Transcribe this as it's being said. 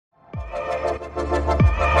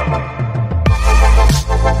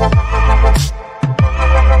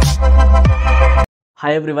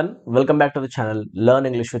Hi everyone, welcome back to the channel Learn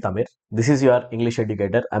English with Ameer. This is your English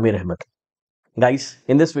educator Ameer Ahmed. Guys,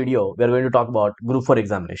 in this video, we are going to talk about Group 4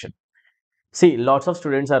 examination. See, lots of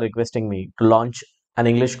students are requesting me to launch an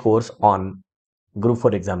English course on Group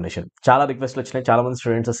 4 examination. Chala requests వచ్చినాయి చాలా మంది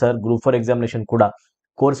students sir group 4 examination కూడా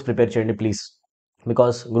course prepare చేయండి please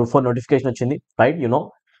because group 4 notification వచ్చింది right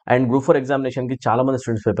and group 4 examination కి చాలా మంది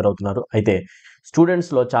students prepare అవుతున్నారు అయితే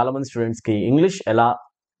స్టూడెంట్స్ లో చాలా మంది స్టూడెంట్స్ కి ఇంగ్లీష్ ఎలా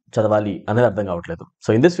చదవాలి అనేది అర్థం కావట్లేదు so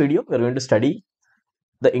in this video we're going to study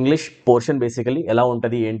the English portion basically ఎలా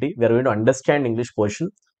ఉంటుంది ఏంటి we are going to understand English portion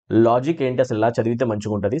logic ఏంటి అసలు ఎలా చదివితే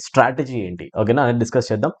మంచిగా ఉంటుంది స్ట్రాటజీ ఏంటి ఓకేనా అనేది డిస్కస్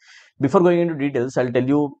చేద్దాం before going in to details I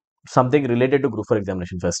tell you something related to group 4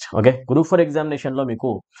 examination first okay group 4 ఎగ్జామినేషన్లో మీకు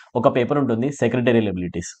ఒక పేపర్ ఉంటుంది సెక్రటేరియల్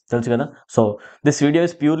ఎబిలిటీస్ తెలుసు కదా so this video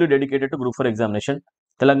is purely dedicated to group 4 examination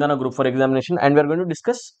Telangana group 4 examination and we are going to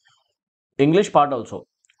discuss English part also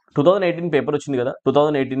 2018 paper వచ్చింది కదా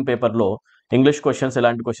 2018 పేపర్లో English questions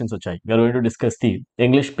ఎలాంటి క్వశ్చన్స్ వచ్చాయి we are going to discuss the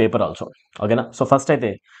English paper also ఓకేనా so first అయితే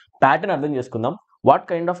pattern అర్థం చేసుకుందాం what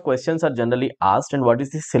kind of questions are generally asked and what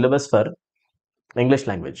is the syllabus for English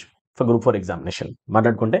language for group 4 examination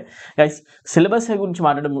మాట్లాడుకుంటే guys syllabus గురించి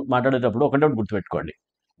మాట్లాడేటప్పుడు ఒకటే గుర్తుపెట్టుకోండి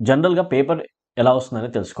జనరల్గా పేపర్ ఎలా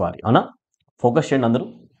వస్తుందని తెలుసుకోవాలి అవునా ఫోకస్ చేయండి అందరూ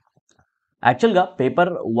యాక్చువల్గా పేపర్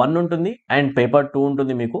 1 ఉంటుంది అండ్ పేపర్ 2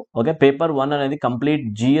 ఉంటుంది మీకు ఓకే పేపర్ 1 అనేది complete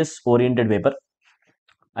GS oriented paper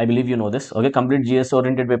I believe you know this okay complete GS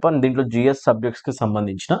oriented paper and దీంట్లో జిఎస్ సబ్జెక్ట్స్కి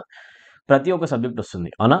సంబంధించిన ప్రతి ఒక్క సబ్జెక్ట్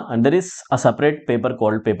వస్తుంది అవునా and there is a separate paper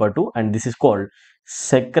called paper 2 and this is called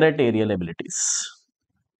secretarial abilities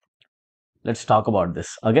let's talk about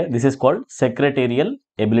this okay this is called secretarial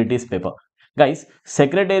abilities paper guys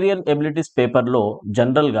secretarial abilities పేపర్లో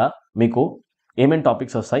జనరల్గా మీకు ఏమేమి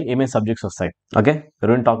టాపిక్స్ వస్తాయి ఏమేమి సబ్జెక్ట్స్ వస్తాయి okay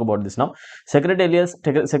will talk about this now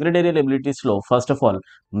secretarial ఎబిలిటీస్లో first of all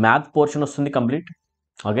math portion వస్తుంది complete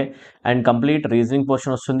okay and complete reasoning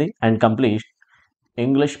portion వస్తుంది and complete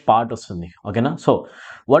English part వస్తుంది ఓకేనా so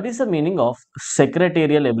what is the meaning of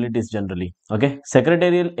secretarial abilities generally okay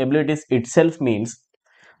secretarial abilities it self means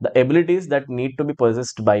the abilities that need to be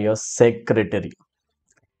possessed by your secretary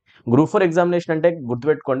group 4 examination అంటే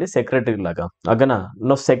గుర్తుపెట్టుకోండి secretary లాగా ఓకేనా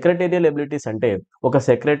no secretarial abilities అంటే ఒక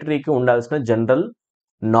సెక్రటరీకి ఉండాల్సిన general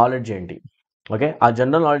knowledge ఏంటి okay ఆ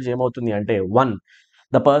జనరల్ నాలెడ్జ్ ఏమవుతుంది అంటే 1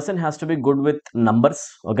 the person has to be good with numbers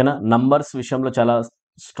ఓకేనా నంబర్స్ విషయంలో చాలా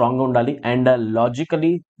స్ట్రాంగ్గా ఉండాలి అండ్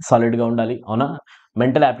లాజికలీ సాలిడ్గా ఉండాలి అవునా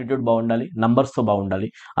మెంటల్ యాప్టిట్యూడ్ బాగుండాలి నంబర్స్తో బాగుండాలి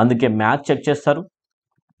అందుకే మ్యాథ్స్ చెక్ చేస్తారు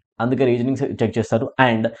అందుకే రీజనింగ్ చెక్ చేస్తారు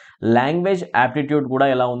అండ్ లాంగ్వేజ్ యాప్టిట్యూడ్ కూడా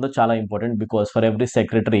ఎలా ఉందో చాలా important because for every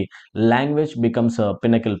secretary language becomes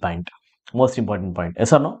pinnacle point most important point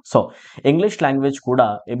yes are no so English language కూడా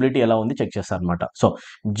ఎబిలిటీ ఎలా ఉంది చెక్ చేస్తారు అనమాట సో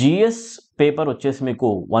జిఎస్ పేపర్ వచ్చేసి మీకు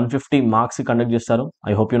 150 మార్క్స్ కండక్ట్ చేస్తారు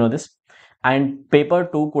I hope you know this and paper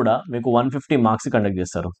 2 కూడా మీకు 150 మార్క్స్ కండక్ట్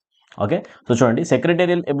చేస్తారు ఓకే సో చూడండి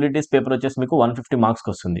సెక్రటేరియల్ ఎబిలిటీస్ పేపర్ వచ్చేసి మీకు 150 మార్క్స్కి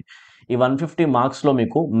వస్తుంది ఈ 150 మార్క్స్లో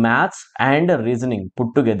మీకు maths and reasoning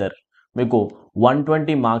put together మీకు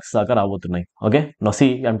 120 మార్క్స్ దాకా రాబోతున్నాయి okay no see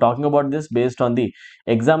I'm talking about this based on the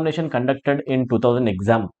examination conducted in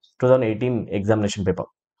 2018 examination paper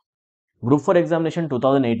group 4 examination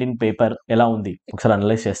 2018 paper ఎలా ఉంది ఒకసారి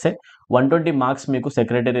అనలైజ్ చేస్తే 120 మార్క్స్ మీకు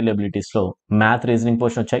సెక్రటేరియల్ ఎబిలిటీస్లో మ్యాథ్ రీజనింగ్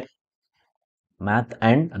పోర్షన్ వచ్చాయి math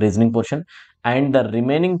and reasoning portion and the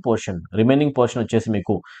remaining portion వచ్చేసి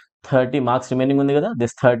మీకు 30 marks remaining ఉంది కదా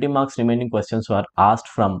this 30 marks remaining questions are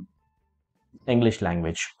asked from English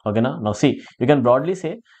language ఓకేనా now see you can Bradley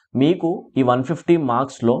సే మీకు ఈ 150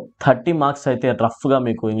 మార్క్స్లో 30 మార్క్స్ అయితే రఫ్గా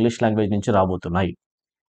మీకు ఇంగ్లీష్ లాంగ్వేజ్ నుంచి రాబోతున్నాయి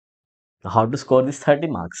how to score this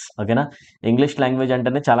 30 marks ఓకేనా ఇంగ్లీష్ లాంగ్వేజ్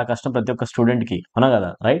అంటేనే చాలా కష్టం ప్రతి ఒక్క స్టూడెంట్కి అవునా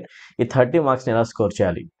కదా రైట్ ఈ 30 మార్క్స్ని ఎలా స్కోర్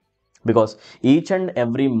చేయాలి because each and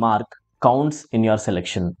every mark counts in your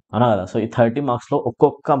selection అన్నా కదా సో ఈ 30 మార్క్స్లో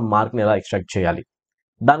ఒక్కొక్క మార్క్ని ఎలా ఎక్స్ట్రాక్ట్ చేయాలి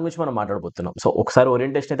దాని గురించి మనం మాట్లాడబోతున్నాం సో ఒకసారి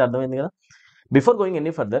ఓరియంటేషన్ అయితే అర్థమైంది కదా before going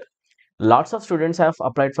any further lots of students have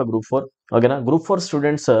applied for group 4 ఓకేనా గ్రూప్ 4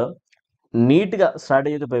 స్టూడెంట్స్ నీట్గా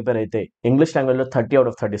స్ట్రాటజీతో ప్రిపేర్ అయితే ఇంగ్లీష్ లాంగ్వేజ్లో 30 అవుట్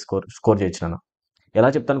ఆఫ్ 30 స్కోర్ చేయొచ్చు నాన్న ఎలా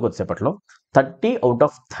చెప్తాను కొద్దిసేపట్లో 30 అవుట్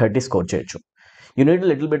ఆఫ్ 30 స్కోర్ చేయొచ్చు you need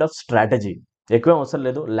little bit of strategy ఎక్కువ అవసరం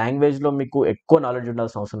లేదు లాంగ్వేజ్లో మీకు ఎక్కువ నాలెడ్జ్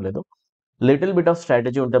ఉండాల్సిన అవసరం లేదు లిటిల్ బిట్ ఆఫ్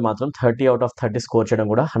స్ట్రాటజీ ఉంటే మాత్రం 30 అవుట్ ఆఫ్ 30 స్కోర్ చేయడం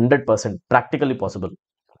కూడా 100% practically possible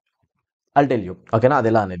I'll tell you ఓకేనా అది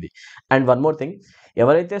ఎలా అనేది అండ్ వన్ మోర్ థింగ్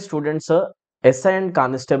ఎవరైతే స్టూడెంట్స్ ఎస్ఐ అండ్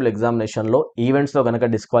కానిస్టేబుల్ ఎగ్జామినేషన్లో ఈవెంట్స్లో కనుక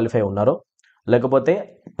డిస్క్వాలిఫై ఉన్నారో లేకపోతే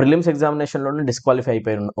ప్రిలిమ్స్ ఎగ్జామినేషన్లోనే డిస్క్వాలిఫై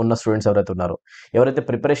అయిపోయి ఉన్న స్టూడెంట్స్ ఎవరైతే ఉన్నారో ఎవరైతే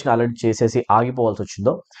ప్రిపరేషన్ ఆల్రెడీ చేసేసి ఆగిపోవాల్సి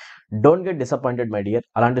వచ్చిందో don't get disappointed my dear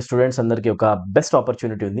అలాంటి స్టూడెంట్స్ అందరికీ ఒక బెస్ట్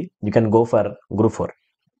ఆపర్చునిటీ ఉంది you can go for group 4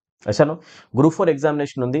 అసలు గ్రూప్ 4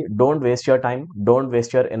 ఎగ్జామినేషన్ ఉంది don't waste your time don't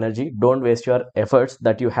waste your energy don't waste your efforts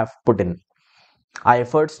that you have put in ఆ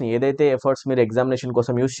ఎఫర్ట్స్ని ఏదైతే efforts మీరు examination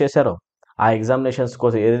కోసం యూస్ చేశారో, ఆ ఎగ్జామినేషన్స్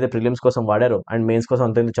కోసం ఏదైతే ప్రిలిమ్స్ కోసం వాడారో అండ్ మెయిన్స్ కోసం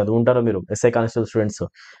అంత చదువుంటారో మీరు ఎస్ఐ కానిస్టేబుల్ స్టూడెంట్స్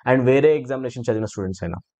అండ్ వేరే ఎగ్జామినేషన్ చదివిన స్టూడెంట్స్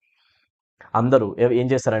అయినా అందరూ ఏం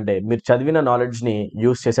చేస్తారంటే మీరు చదివిన నాలెడ్జ్ని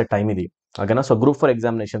యూస్ చేసే టైం ఇది. ఓకేనా? So group for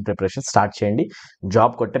examination preparation start చేయండి.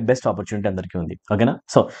 జాబ్ కొట్టే బెస్ట్ ఆపర్చునిటీ అందరికీ ఉంది. ఓకేనా?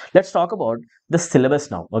 So let's talk about the syllabus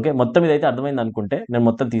now. Okay, మొత్తం ఇదైతే అర్థమైంది అనుకుంటే నేను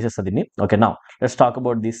మొత్తం తీసేస్తా దీన్ని. Okay, now let's talk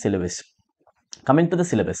about the syllabus. Coming to the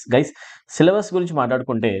syllabus guys, syllabus గురించి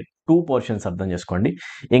మాట్లాడుకుంటే 2 పోర్షన్స్ అర్థం చేసుకోండి.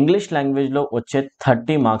 ఇంగ్లీష్ లాంగ్వేజ్లో వచ్చే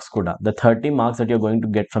 30 మార్క్స్ కూడా, the 30 marks that you're going to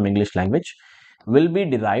get from English language will be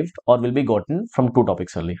derived are will be gotten from 2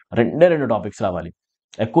 topics only. రెండు topics రావాలి,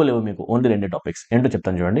 ఎక్కువ లేవు మీకు, ఓన్లీ 2 టాపిక్స్. ఏంటో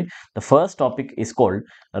చెప్తాను చూడండి. The first topic is cold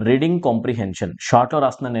reading comprehension. షార్ట్లో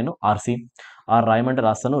రాస్తున్నాను నేను ఆర్సీ, ఆర్ రాయమంటే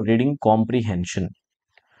రాస్తాను reading comprehension.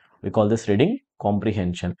 We call this reading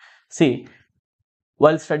comprehension. C,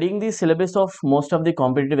 while studying the syllabus of most of the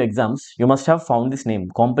competitive exams, you must have found this name,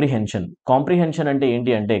 comprehension. Comprehension అంటే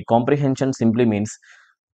ఏంటి అంటే, comprehension simply means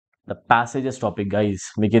the passages topic guys.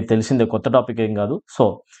 మీకు ఇది తెలిసిందే, కొత్త topic ఏం కాదు. So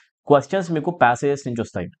questions మీకు ప్యాసేజెస్ నుంచి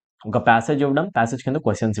వస్తాయి. ఒక ప్యాసేజ్ ఇవ్వడం, ప్యాసేజ్ కింద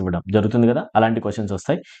క్వశ్చన్స్ ఇవ్వడం జరుగుతుంది కదా, అలాంటి క్వశ్చన్స్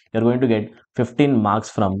వస్తాయి. You're going to get 15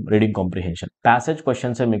 marks from reading comprehension. Passage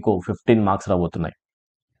క్వశ్చన్సే మీకు 15 మార్క్స్ రాబోతున్నాయి.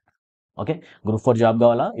 ఓకే, గ్రూప్ 4 జాబ్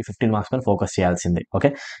కావాలా, ఈ 15 మార్క్స్ పైన ఫోకస్ చేయాల్సిందే.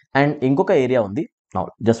 ఓకే, అండ్ ఇంకొక ఏరియా ఉంది. Now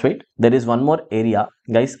just wait, there is one more area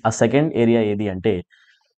guys. A second area ఏది అంటే,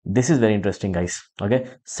 this is very interesting guys. Okay,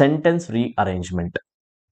 sentence rearrangement.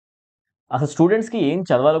 అసలు స్టూడెంట్స్కి ఏం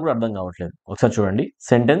చదవాలో కూడా అర్థం కావట్లేదు. ఒకసారి చూడండి,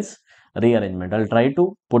 sentence rearrangement. I try to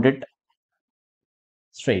put it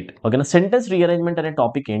straight. ఓకేనా? సెంటెన్స్ రీఅరేంజ్మెంట్ అనే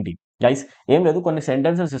టాపిక్ ఏంటి గైస్? ఏం లేదు, కొన్ని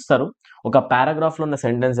సెంటెన్సెస్ ఇస్తారు, ఒక పారాగ్రాఫ్లో ఉన్న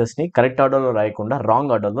సెంటెన్సెస్ని కరెక్ట్ ఆర్డర్లో రాయకుండా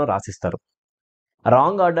రాంగ్ ఆర్డర్లో రాసిస్తారు.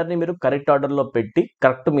 రాంగ్ ఆర్డర్ని మీరు కరెక్ట్ ఆర్డర్లో పెట్టి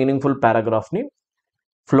కరెక్ట్ మీనింగ్ఫుల్ పారాగ్రాఫ్ని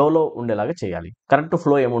ఫ్లోలో ఉండేలాగా చేయాలి. కరెక్ట్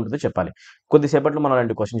ఫ్లో ఏముంటుందో చెప్పాలి. కొద్దిసేపట్లో మనం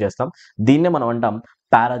అలాంటి క్వశ్చన్ చేస్తాం. దీన్నే మనం అంటాం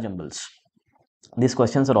parajumbles. These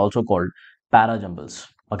questions are also called parajumbles.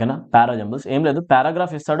 ఓకేనా? పారాజంబుల్స్ ఏం లేదు,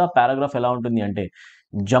 పారాగ్రాఫ్ ఇస్తాడు, ఆ పారాగ్రాఫ్ ఎలా ఉంటుంది అంటే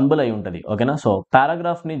జంబుల్ అయి ఉంటుంది. ఓకేనా? సో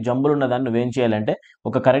పారాగ్రాఫ్ని జంబుల్ ఉన్నదాన్ని నువ్వేం చేయాలంటే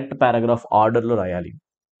ఒక కరెక్ట్ పారాగ్రాఫ్ ఆర్డర్లో రాయాలి.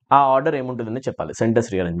 ఆ ఆర్డర్ ఏముంటుందని చెప్పాలి.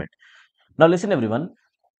 Sentence rearrangement. Now listen everyone.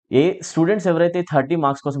 ఏ స్టూడెంట్స్ ఎవరైతే 30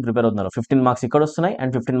 మార్క్స్ కోసం ప్రిపేర్ అవుతున్నారో, 15 మార్క్స్ ఇక్కడ వస్తున్నాయి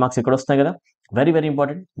అండ్ 15 మార్క్స్ ఇక్కడ వస్తున్నాయి కదా, very very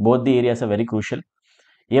important. Both the areas are very crucial.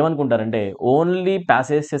 ఏమనుకుంటారంటే ఓన్లీ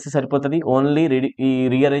ప్యాసేజ్ చేస్తే సరిపోతుంది, ఓన్లీ ఈ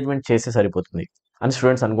రీఅరేంజ్మెంట్ చేస్తే సరిపోతుంది అని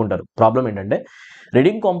స్టూడెంట్స్ అనుకుంటారు. ప్రాబ్లం ఏంటంటే,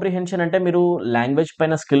 రీడింగ్ కాంప్రిహెన్షన్ అంటే మీరు లాంగ్వేజ్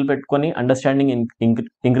పైన స్కిల్ పెట్టుకొని అండర్స్టాండింగ్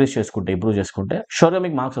ఇంక్రీజ్ చేసుకుంటే, ఇంప్రూవ్ చేసుకుంటే షూర్గా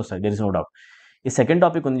మీకు మార్క్స్ వస్తాయి. There is no doubt. ఈ సెకండ్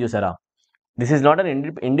టాపిక్ ఉంది చూసారా, this is not an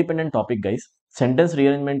independent topic guys. Sentence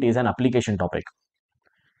rearrangement is an application topic.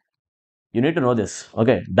 You need to know this.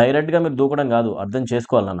 Okay, డైరెక్ట్గా మీరు దూకడం కాదు, అర్థం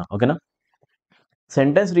చేసుకోవాలన్నా. ఓకేనా?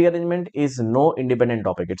 Sentence rearrangement is know independent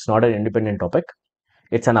topic. It's not an independent topic,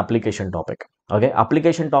 it's an application topic. Okay,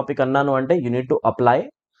 application topic అన్నాను అంటే you need to apply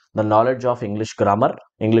the knowledge of English grammar,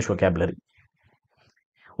 English vocabulary.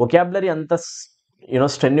 Vocabulary అంత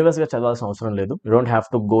స్ట్రెన్యూస్గా చదవాల్సిన అవసరం లేదు. You don't have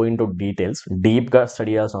to go in to details, డీప్గా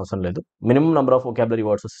study చేయాల్సిన అవసరం లేదు. Minimum number of vocabulary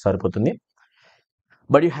words వస్తే సరిపోతుంది.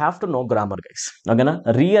 But you have to know grammar guys. ఓకేనా?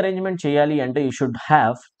 రీఅరేంజ్మెంట్ చేయాలి అంటే you should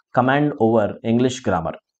have command over English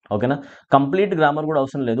grammar. ఓకేనా? కంప్లీట్ గ్రామర్ కూడా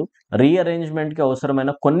అవసరం లేదు, రీఅరేంజ్మెంట్కి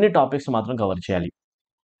అవసరమైన కొన్ని టాపిక్స్ మాత్రం కవర్ చేయాలి.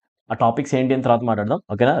 ఆ టాపిక్స్ ఏంటి అని తర్వాత మాట్లాడదాం.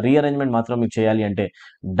 ఓకేనా? రీఅరేంజ్మెంట్ మాత్రం మీకు చేయాలి అంటే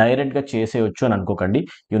డైరెక్ట్గా చేసేయచ్చు అని అనుకోకండి.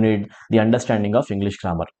 You need the understanding of English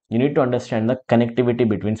grammar. You need to understand the connectivity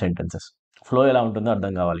between sentences. Flow ఎలా ఉంటుందో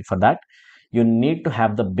అర్థం కావాలి. For that you need to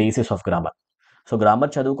have the basis of grammar. So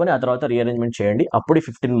grammar చదువుకొని ఆ తర్వాత రీఅరేంజ్మెంట్ చేయండి, అప్పుడు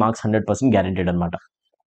 15 మార్క్స్ 100% గ్యారెంటీడ్ అనమాట.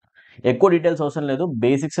 ఎక్కువ డీటెయిల్స్ అవసరం లేదు,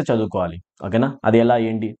 బేసిక్స్ చదువుకోవాలి. ఓకేనా? అది ఎలా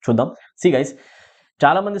ఏంటి చూద్దాం. సి గైస్,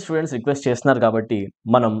 చాలా మంది స్టూడెంట్స్ రిక్వెస్ట్ చేస్తున్నారు కాబట్టి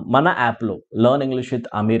మనం మన యాప్లో, లర్న్ ఇంగ్లీష్ విత్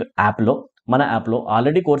అమీర్ యాప్లో, మన యాప్లో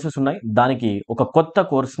ఆల్రెడీ కోర్సెస్ ఉన్నాయి. దానికి ఒక కొత్త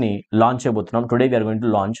కోర్స్ని లాంచ్ చేయబోతున్నాం. Today we are going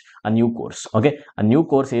to launch a new course. Okay, ఆ న్యూ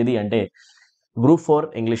కోర్స్ ఏది అంటే గ్రూప్ 4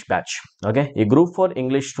 ఇంగ్లీష్ బ్యాచ్. ఓకే, ఈ గ్రూప్ 4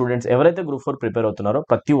 ఇంగ్లీష్ స్టూడెంట్స్ ఎవరైతే గ్రూప్ 4 ప్రిపేర్ అవుతున్నారో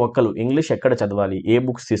ప్రతి ఒక్కరు ఇంగ్లీష్ ఎక్కడ చదవాలి, ఏ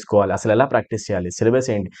బుక్స్ తీసుకోవాలి, అసలు ఎలా ప్రాక్టీస్ చేయాలి, సిలబస్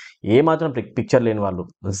ఏంటి, ఏ మాత్రం పిక్చర్ లేని వాళ్ళు,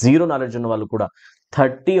 జీరో నాలెడ్జ్ ఉన్న వాళ్ళు కూడా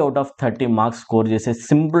 30 out of 30 మార్క్స్ స్కోర్ చేసే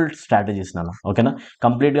సింపుల్ స్ట్రాటజీస్ నాన్న. ఓకేనా?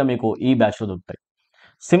 కంప్లీట్గా మీకు ఈ బ్యాచ్లో దొరుకుతాయి.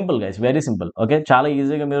 Simple guys, very simple. Okay, చాలా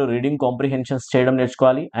ఈజీగా మీరు రీడింగ్ కాంప్రిహెన్షన్స్ చేయడం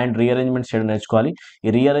నేర్చుకోవాలి అండ్ రీఅరేంజ్మెంట్స్ చేయడం నేర్చుకోవాలి. ఈ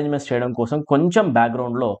రీఅరేంజ్మెంట్స్ చేయడం కోసం కొంచెం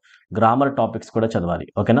బ్యాక్గ్రౌండ్లో గ్రామర్ టాపిక్స్ కూడా చదవాలి.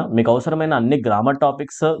 ఓకేనా? మీకు అవసరమైన అన్ని గ్రామర్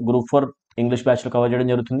టాపిక్స్ గ్రూప్ 4 ఇంగ్లీష్ బ్యాచ్లో కవర్ చేయడం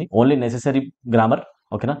జరుగుతుంది. Only necessary grammar.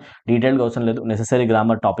 ఓకేనా? డీటెయిల్గా అవసరం లేదు, నెసెసరీ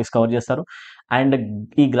గ్రామర్ టాపిక్స్ కవర్ చేస్తారు. అండ్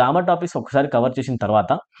ఈ గ్రామర్ టాపిక్స్ ఒకసారి కవర్ చేసిన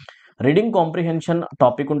తర్వాత రీడింగ్ కాంప్రిహెన్షన్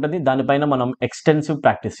టాపిక్ ఉంటుంది, దానిపైన మనం ఎక్స్టెన్సివ్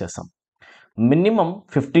ప్రాక్టీస్ చేస్తాం. మినిమం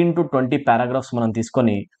 15 to 20 పారాగ్రాఫ్స్ మనం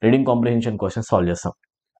తీసుకొని రీడింగ్ కాంప్రిహెన్షన్ క్వశ్చన్ సాల్వ్ చేస్తాం.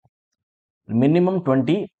 మినిమం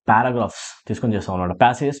 20 పారాగ్రాఫ్స్ తీసుకొని చేస్తాం అనమాట.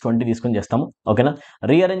 ప్యాసేజెస్ 20 తీసుకొని చేస్తాము. ఓకేనా.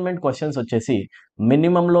 రీఅరేంజ్మెంట్ క్వశ్చన్స్ వచ్చేసి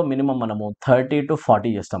మినిమంలో మినిమం మనము 30 to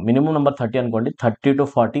 40 చేస్తాం. మినిమం నెంబర్ 30 అనుకోండి. 30 to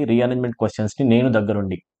 40 రీఅరేంజ్మెంట్ క్వశ్చన్స్ని నేను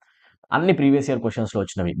దగ్గరుండి అన్ని ప్రీవియస్ ఇయర్ క్వశ్చన్స్లో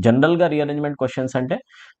వచ్చినవి. జనరల్గా రీఅరేంజ్మెంట్ క్వశ్చన్స్ అంటే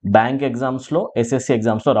బ్యాంక్ ఎగ్జామ్స్లో, ఎస్ఎస్సి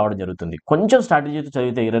ఎగ్జామ్స్లో రావడం జరుగుతుంది. కొంచెం స్ట్రాటజీతో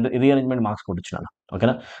చదివితే రీఅరేంజ్మెంట్ మార్క్స్ కూడా ఇచ్చినాను.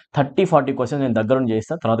 ఓకేనా. 30-40 క్వశ్చన్స్ నేను దగ్గరుండి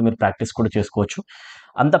చేస్తాను. తర్వాత మీరు ప్రాక్టీస్ కూడా చేసుకోవచ్చు.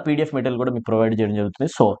 అంత పీడిఎఫ్ మెటీరియల్ కూడా మీకు ప్రొవైడ్ చేయడం జరుగుతుంది.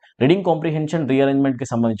 సో రీడింగ్ కాంప్రిహెన్షన్ రీఅరేంజ్మెంట్కి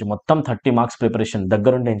సంబంధించి మొత్తం 30 మార్క్స్ ప్రిపరేషన్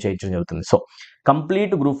దగ్గరుండి నేను చేయించడం జరుగుతుంది. సో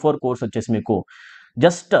కంప్లీట్ గ్రూప్ 4 కోర్స్ వచ్చేసి మీకు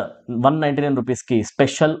జస్ట్ 199 రూపీస్కి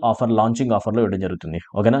స్పెషల్ ఆఫర్, లాంచింగ్ ఆఫర్లో ఇవ్వడం జరుగుతుంది.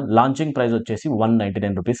 ఓకేనా. లాంచింగ్ ప్రైస్ వచ్చేసి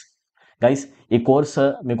 199 రూపీస్. గైస్, ఈ కోర్స్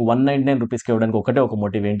మీకు 199 రూపీస్కి ఇవ్వడానికి ఒకటే ఒక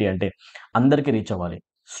మోటివ్ ఏంటి అంటే అందరికీ రీచ్ అవ్వాలి.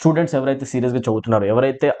 స్టూడెంట్స్ ఎవరైతే సీరియస్గా చదువుతున్నారో,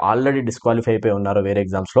 ఎవరైతే ఆల్రెడీ డిస్క్వాలిఫై అయిపోయి ఉన్నారో వేరే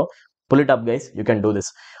ఎగ్జామ్స్లో, pull it up guys, you can do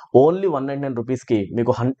this. Only 199 రూపీస్కి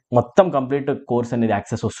మీకు మొత్తం కంప్లీట్ కోర్స్ అనేది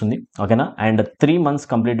యాక్సెస్ వస్తుంది. ఓకేనా. అండ్ 3 months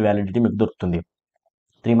కంప్లీట్ వ్యాలిడిటీ మీకు దొరుకుతుంది.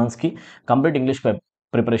 3 monthsకి కంప్లీట్ ఇంగ్లీష్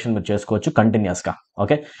ప్రిపరేషన్ మీరు చేసుకోవచ్చు కంటిన్యూస్గా.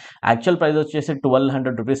 ఓకే. యాక్చువల్ ప్రైస్ వచ్చేసి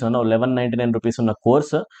 1200 రూపీస్ ఉన్న 1199 రూపీస్ ఉన్న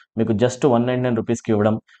కోర్స్ మీకు జస్ట్ 199 రూపీస్కి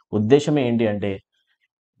ఇవ్వడం ఉద్దేశమే ఏంటి అంటే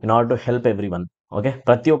in order to help every one. Okay.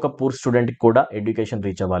 ప్రతి ఒక్క పూర్ స్టూడెంట్కి కూడా ఎడ్యుకేషన్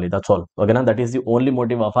రీచ్ అవ్వాలి. That's all. ఓకేనా. That is the only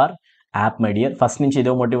motive of our app my dear. First నుంచి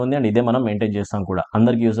ఇదే మోటివ్ ఉంది అండ్ ఇదే మనం మెయింటైన్ చేస్తాం కూడా.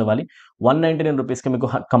 అందరికీ యూజ్ అవ్వాలి. 199 రూపీస్కి మీకు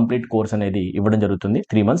కంప్లీట్ కోర్స్ అనేది ఇవ్వడం జరుగుతుంది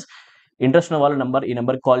 3 months. ఇంట్రెస్ట్ ఉన్న వాళ్ళ ఈ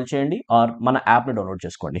నెంబర్కి కాల్ చేయండి ఆర్ మన యాప్ని డౌన్లోడ్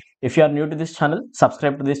చేసుకోండి. If you are new to this channel,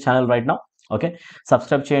 subscribe to this channel right now. Okay.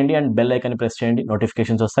 Subscribe చేయండి అండ్ బెల్ ఐకాన్ని ప్రెస్ చేయండి,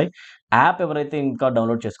 నోటిఫికేషన్స్ వస్తాయి. యాప్ ఎవరైతే ఇంకా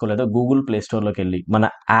డౌన్లోడ్ చేసుకోలేదో గూగుల్ ప్లే స్టోర్లోకి వెళ్ళి మన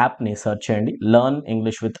యాప్ని సెర్చ్ చేయండి, లెర్న్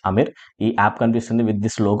ఇంగ్లీష్ విత్ అమీర్. ఈ యాప్ కనిపిస్తుంది విత్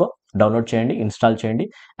దిస్ లోగో. డౌన్లోడ్ చేయండి, ఇన్స్టాల్ చేయండి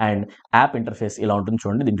అండ్ యాప్ ఇంటర్ఫేస్ ఇలా ఉంటుంది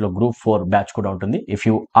చూడండి. దీంట్లో గ్రూప్ 4 బ్యాచ్ కూడా ఉంటుంది. If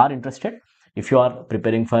you are interested, if you are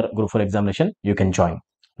preparing for group 4 examination, you can join.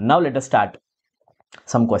 Now let us start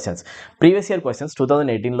some questions. Previous year questions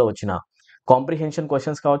 2018లో వచ్చిన comprehension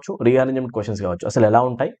questions కావచ్చు, rearrangement questions కావచ్చు, అసలు ఎలా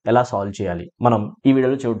ఉంటాయి, ఎలా సాల్వ్ చేయాలి, మనం ఈ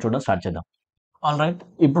వీడియోలో చూడడం స్టార్ట్ చేద్దాం. All right.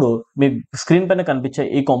 ఇప్పుడు మీ స్క్రీన్ పైన కనిపించే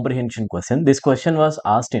ఈ comprehension question, this question was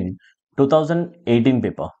asked in 2018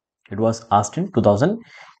 paper. It was asked in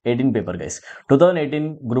 2018 paper guys. 2018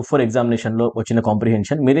 group 4 ఎగ్జామినేషన్లో వచ్చిన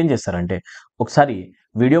కాంప్రిహెన్షన్. మీరేం చేస్తారంటే ఒకసారి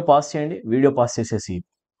వీడియో పాజ్ చేయండి. వీడియో పాజ్ చేసేసి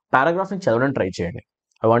పారాగ్రాఫ్ని చదవడానికి ట్రై చేయండి.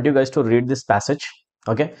 I want you guys to read this passage.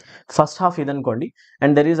 Okay. First half ఇది అనుకోండి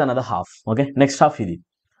and there is another half. Okay. Next half ఇది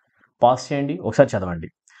పాజ్ చేయండి, ఒకసారి చదవండి.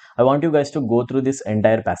 I want you guys to go through this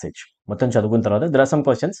entire passage. మొత్తం చదువుకున్న తర్వాత దెర్ ఆర్ సమ్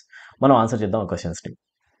క్వశ్చన్స్, మనం ఆన్సర్ చేద్దాం ఆ క్వశ్చన్స్ని.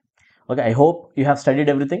 Okay. I hope you have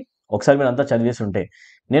studied everything. ఒకసారి మీరు అంతా చదివేసి ఉంటే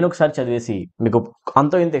నేను ఒకసారి చదివేసి మీకు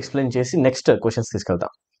అంతో ఇంత ఎక్స్ప్లెయిన్ చేసి నెక్స్ట్ క్వశ్చన్స్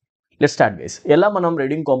తీసుకెళ్తాం. Let's start guys. ఎలా మనం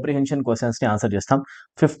రీడింగ్ కాంప్రిహెన్షన్ క్వశ్చన్స్ని ఆన్సర్ చేస్తాం,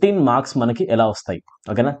 15 మార్క్స్ మనకి ఎలా వస్తాయి.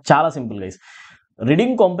 ఓకేనా. చాలా simple guys.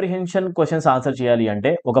 Reading comprehension questions answer చేయాలి అంటే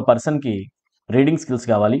ఒక పర్సన్కి రీడింగ్ స్కిల్స్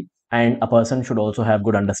కావాలి and a person should also have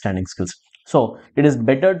good understanding skills. So it is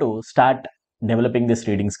better to start developing this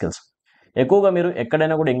reading skills. ఎక్కువగా మీరు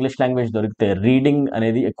ఎక్కడైనా కూడా ఇంగ్లీష్ లాంగ్వేజ్ దొరికితే రీడింగ్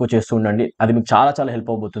అనేది ఎక్కువ చేస్తూ ఉండండి. అది మీకు చాలా చాలా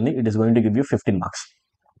హెల్ప్ అవబోతుంది. It is going to give you 15 marks.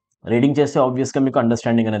 Reading చేస్తే ఆబ్వియస్గా మీకు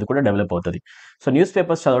అండర్స్టాండింగ్ అనేది కూడా డెవలప్ అవుతుంది. సో న్యూస్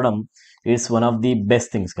పేపర్స్ చదవడం is one of the best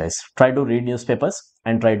things guys. Try to read news papers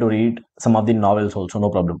and try to read some of the novels also, no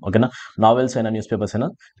problem. ఓకేనా. Novels అయినా news papers అయినా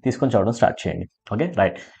తీసుకొని చదవడం start చేయండి. Okay.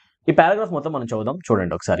 Right. ఈ paragraph మొత్తం మనం చదువుదాం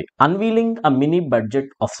చూడండి ఒకసారి. Unveiling a mini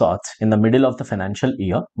budget of sorts in the middle of the financial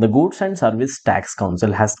year, the goods and service tax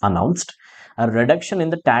council has announced a reduction in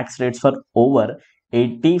the tax rates for over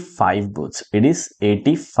 85 goods. It is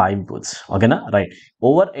 85 goods. Okay na. Right.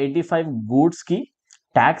 Over 85 goods ki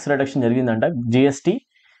tax reduction జరిగిందంట. GST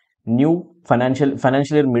new financial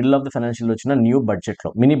ear middle of the financial వచ్చిన new బడ్జెట్లో,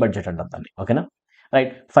 mini budget అంటాం దాన్ని. ఓకేనా.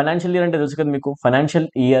 Right. Financial year అంటే తెలుసు కదా మీకు. ఫైనాన్షియల్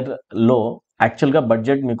ఇయర్లో యాక్చువల్గా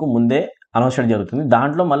బడ్జెట్ మీకు ముందే అనౌన్స్ చేయడం జరుగుతుంది.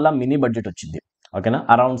 దాంట్లో మళ్ళీ మినీ బడ్జెట్ వచ్చింది. ఓకేనా.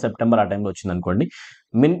 అరౌండ్ సెప్టెంబర్ ఆ టైంలో వచ్చింది అనుకోండి.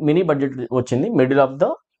 మినీ బడ్జెట్ వచ్చింది middle of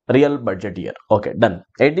the real budget year. Okay. Done.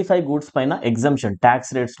 85 goods పైన exemption,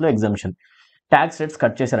 tax రేట్స్లో exemption, tax rates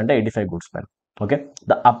cut చేశారంటే 85 గూడ్స్ పైన. Okay.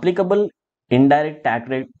 The applicable indirect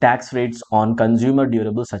tax rates on consumer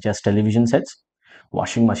durables such as television sets,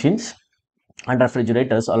 washing machines and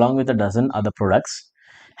refrigerators along with a dozen other products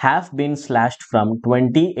have been slashed from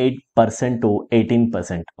 28% to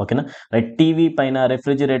 18%. ఓకేనా. Right. TV పైన,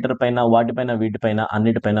 refrigerator పైన, వాటిపైన వీటిపైన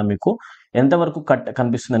అన్నిటిపైన మీకు ఎంతవరకు cut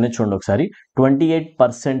కనిపిస్తుంది అనేది చూడండి ఒకసారి.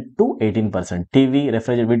 28% to 18%. టీవీ,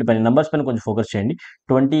 రెఫ్రిజిరేటర్ వీటిపైన నెంబర్స్ పైన కొంచెం ఫోకస్ చేయండి.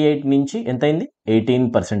 28 నుంచి ఎంత అయింది,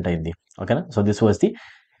 18% అయింది. ఓకేనా. So this was the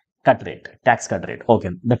cut rate, tax cut rate. Okay.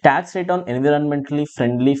 The tax rate on environmentally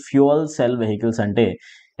friendly fuel cell vehicles అంటే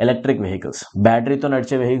ఎలక్ట్రిక్ వెహికల్స్. బ్యాటరీతో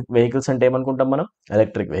నడిచే వెహికల్స్ అంటే ఏమనుకుంటాం మనం?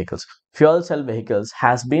 Electric vehicles. Fuel cell vehicles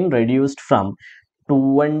has been reduced from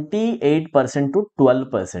 28% to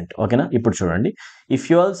 12%. ఓకేనా? ఇప్పుడు చూడండి, ఈ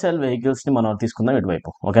fuel cell వెహికల్స్ని మనం తీసుకుందాం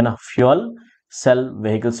ఇటువైపు. ఓకేనా? ఫ్యూయల్ సెల్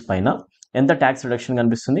వెహికల్స్ పైన ఎంత ట్యాక్స్ రిడక్షన్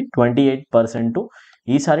కనిపిస్తుంది? 28% టు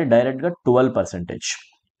ఈసారి డైరెక్ట్గా 12%.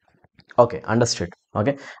 Okay, understood.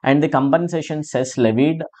 Okay, and the compensation cess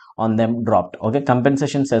levied on them dropped. Okay,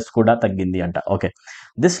 compensation cess కూడా తగ్గింది అంట. Okay,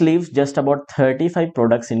 this leaves just about 35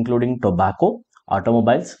 products including tobacco,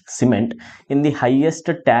 automobiles, cement in the highest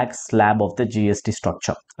tax slab of the GST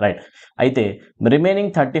structure. Right, అయితే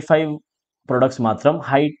remaining 35 products మాత్రం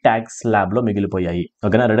high tax స్లాబ్లో మిగిలిపోయాయి.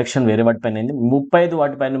 ఓకేనా? Reduction వేరే వాటిపైన అయింది, 35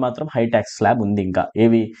 వాటిపైన మాత్రం హై ట్యాక్స్ స్లాబ్ ఉంది. ఇంకా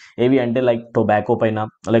ఏవి అంటే లైక్ టొబాకో పైన,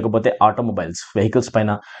 లేకపోతే ఆటోమొబైల్స్ వెహికల్స్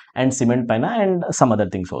పైన, అండ్ సిమెంట్ పైన, and some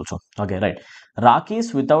other things also. Okay, right. రాకీస్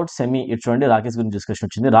without semi, ఇటు చూడండి, రాకీస్ గురించి డిస్కషన్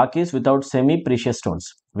వచ్చింది. రాకీస్ without semi precious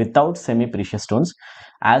stones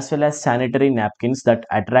as well as sanitary napkins that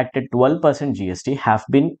attracted 12% GST have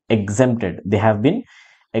been exempted. They have been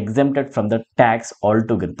exempted from the tax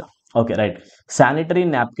altogether. Okay, right. Sanitary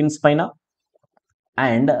napkins పైన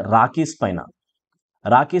and రాకీస్ పైన,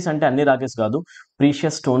 రాకీస్ అంటే అన్ని రాకీస్ కాదు,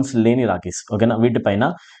 precious stones లేని రాకీస్. ఓకేనా? వీటిపైన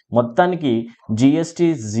మొత్తానికి జిఎస్టీ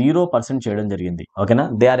 0% చేయడం జరిగింది. ఓకేనా?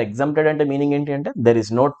 దే ఆర్ ఎగ్జామ్టెడ్ అంటే మీనింగ్ ఏంటి అంటే there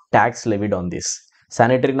is no tax levied on this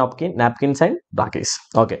sanitary napkins and రాకీస్.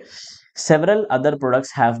 Okay, several other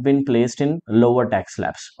products have been placed in lower tax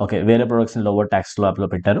slabs. Okay, వేరే ప్రొడక్ట్స్ ని లోవర్ ట్యాక్స్ స్లాబ్లో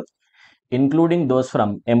పెట్టారు, including those from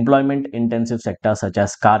employment intensive sectors such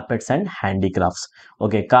as carpets and handicrafts.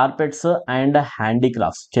 Okay, carpets and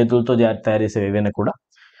handicrafts చేతులతో తయారు చేసే ఏవైనా కూడా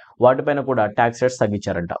వాటిపైన కూడా tax rates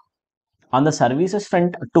తగ్గించారంట. On the services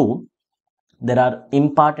front too, there are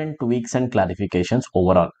important tweaks and clarifications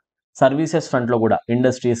overall. Services ఫ్రంట్లో కూడా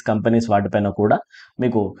ఇండస్ట్రీస్, కంపెనీస్ వాటిపైన కూడా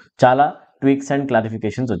మీకు చాలా ట్వీక్స్ అండ్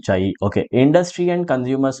క్లారిఫికేషన్స్ వచ్చాయి. Okay, industry and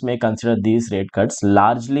consumers may consider these rate cuts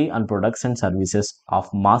largely on products and services of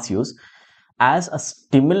mass use as a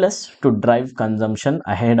stimulus to drive consumption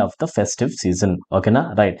ahead of the festive season. ఓకేనా?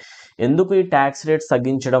 Right. ఎందుకు ఈ tax rates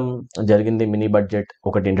తగ్గించడం జరిగింది mini budget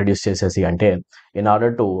ఒకటి introduce చేసేసి అంటే in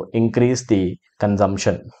order to increase the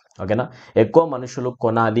consumption. ఓకేనా? ఎక్కువ మనుషులు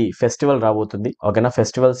కొనాలి, ఫెస్టివల్ రాబోతుంది. ఓకేనా?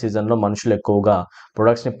 ఫెస్టివల్ సీజన్లో మనుషులు ఎక్కువగా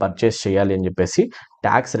ప్రొడక్ట్స్ని పర్చేస్ చేయాలి అని చెప్పేసి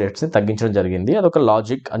ట్యాక్స్ రేట్స్ని తగ్గించడం జరిగింది. అదొక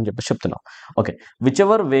లాజిక్ అని చెప్పేసి చెప్తున్నాం. Okay, which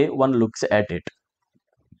ever way one looks at it,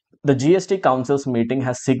 the GST Council's meeting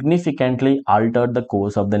has significantly altered the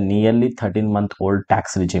course of the nearly 13-month-old tax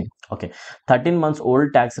regime. Okay, 13 months old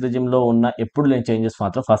tax regime లో ఉన్న ఎప్పుడు లేని చేంజెస్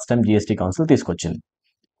మాత్రం ఫస్ట్ టైం GST కౌన్సిల్ తీసుకొచ్చింది.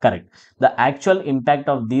 Correct. The actual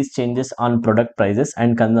impact of these changes on product prices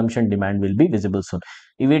and consumption demand will be visible soon.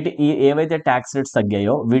 ఏవైతే tax rates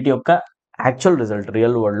తగ్గాయో వీటి యొక్క actual result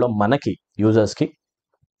real వరల్డ్లో మనకి యూజర్స్కి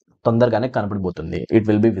తొందరగానే కనపడిపోతుంది. It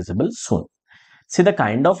will be visible soon. See, the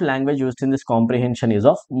kind of language used in this comprehension is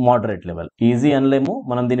of moderate level. Easy అనలేము,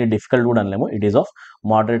 మనం దీన్ని difficult కూడా అనలేము. It is of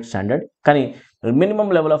moderate standard, కానీ minimum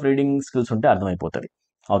level of reading skills ఉంటే అర్థమైపోతుంది.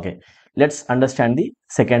 Okay, let's understand the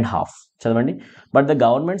second half. చదవండి. But the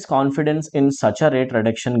governments confidence in such a rate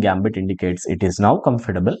reduction gambit indicates it is now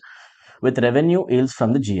comfortable with revenue eels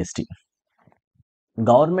from the GST.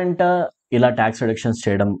 Government ఇలా tax reductions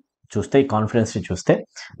చేయడం చూస్తే, ఈ కాన్ఫిడెన్స్ని చూస్తే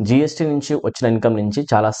GST నుంచి వచ్చిన income నుంచి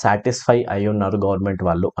చాలా సాటిస్ఫై అయి ఉన్నారు గవర్నమెంట్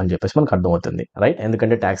వాళ్ళు అని చెప్పేసి మనకు అర్థమవుతుంది. రైట్,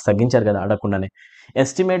 ఎందుకంటే ట్యాక్స్ తగ్గించారు కదా అడగకుండానే.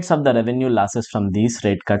 Estimates of the revenue losses from these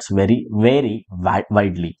rate cuts very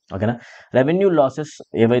widely. ఓకేనా? రెవెన్యూ లాసెస్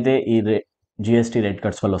ఏవైతే ఈ జిఎస్టీ రేట్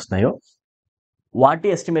కట్స్ వల్ల వస్తున్నాయో వాటి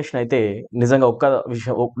ఎస్టిమేషన్ అయితే నిజంగా ఒక్క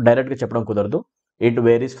విషయం డైరెక్ట్గా చెప్పడం కుదరదు. It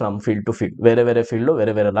varies from field to field, వేరే ఫీల్డ్లో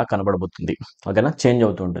వేరేలా కనబడబోతుంది. ఓకేనా? చేంజ్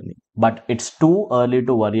అవుతూ ఉంటుంది. But it's too early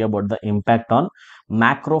to worry about the impact on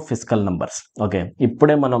macro fiscal numbers. Okay,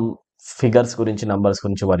 ఇప్పుడే మనం ఫిగర్స్ గురించి, నంబర్స్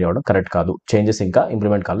గురించి వరీ అవ్వడం కరెక్ట్ కాదు. చేంజెస్ ఇంకా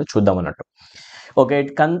ఇంప్లిమెంట్ కాదు, చూద్దాం అన్నట్టు. Okay,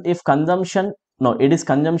 it is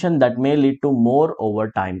consumption that may lead to more over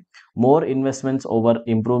time. More investments over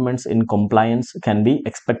improvements in compliance can be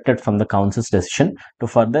expected from the council's decision to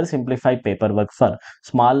further simplify paperwork for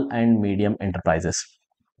small and medium enterprises.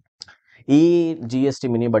 ఈ GST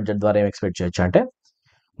mini budget ద్వారా ఏం expect చేయొచ్చు అంటే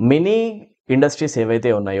mini industries ఏవైతే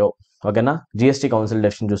ఉన్నాయో, ఓకేనా, GST council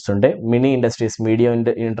decision చూస్తుంటే mini industries, medium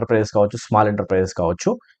enterprises కావచ్చు, స్మాల్ ఎంటర్ప్రైజెస్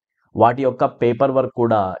కావచ్చు, వాటి యొక్క పేపర్ వర్క్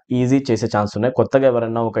కూడా ఈజీ చేసే ఛాన్స్ ఉన్నాయి. కొత్తగా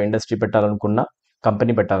ఎవరైనా ఒక ఇండస్ట్రీ పెట్టాలనుకున్నా,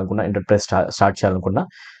 కంపెనీ పెట్టాలనుకున్నా, ఎంటర్ప్రైజ్ స్టార్ట్ చేయాలనుకున్నా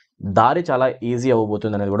దారి చాలా ఈజీ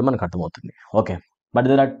అవ్వబోతుంది అనేది కూడా మనకు అర్థమవుతుంది. Okay, but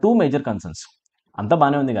there are 2 major concerns. అంతా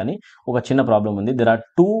బాగానే ఉంది కానీ ఒక చిన్న ప్రాబ్లం ఉంది. There are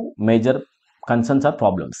 2 major concerns are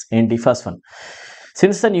problems. ఏంటి? First one,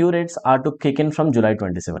 since the new rates are to kick in from July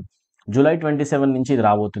 27. July 27 నుంచి ఇది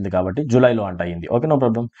రాబోతుంది కాబట్టి జూలైలో అంట అయింది. Okay, no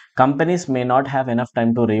problem. Companies may not have enough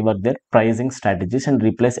time to rework there pricing strategies and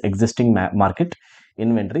replace existing market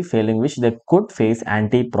inventory, failing which they could face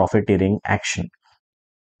anti profiteering action.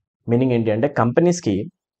 Meaning ఏంటి అంటే కంపెనీస్కి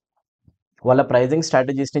వాళ్ళ ప్రైజింగ్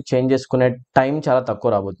స్ట్రాటజీస్ని చేంజ్ చేసుకునే టైం చాలా తక్కువ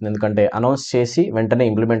రాబోతుంది. ఎందుకంటే announce చేసి వెంటనే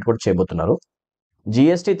ఇంప్లిమెంట్ కూడా చేయబోతున్నారు.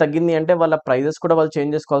 జిఎస్టీ తగ్గింది అంటే వాళ్ళ ప్రైజెస్ కూడా వాళ్ళు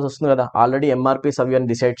చేంజ్ చేసుకోవాల్సి వస్తుంది కదా. ఆల్రెడీ ఎంఆర్పీస్ అవి అని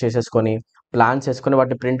డిసైడ్ చేసేసుకొని ప్లాన్స్ చేసుకొని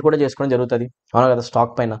వాటిని ప్రింట్ కూడా చేసుకోవడం జరుగుతుంది, అవునా కదా,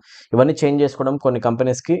 స్టాక్ పైన. ఇవన్నీ చేంజ్ చేసుకోవడం కొన్ని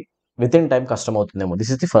కంపెనీస్కి విత్ ఇన్ టైం కష్టం అవుతుందేమో.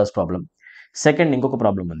 This is the first problem. Second, ఇంకొక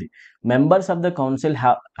ప్రాబ్లం ఉంది. Members of the council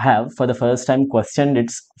have for the first time questioned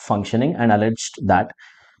it's functioning and alleged that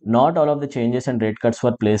not all of the changes and rate cuts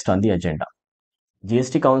were placed on the agenda.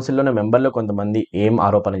 GST కౌన్సిల్లోని మెంబర్లో కొంతమంది ఏం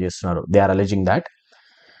ఆరోపణ చేస్తున్నారు? They are అలెజింగ్ that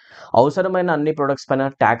అవసరమైన అన్ని products పైన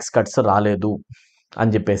tax cuts రాలేదు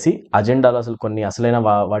అని చెప్పేసి, అజెండాలో అసలు కొన్ని అసలైన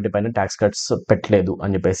వాటిపైన ట్యాక్స్ కట్స్ పెట్టలేదు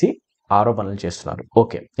అని చెప్పేసి ఆరోపణలు చేస్తున్నారు.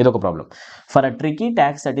 ఓకే, ఇది ఒక problem. For a tricky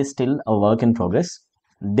tax that is still a work in progress,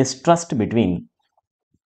 distrust between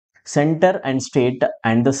centre and state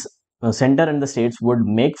and the centre and the states would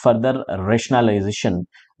make further rationalization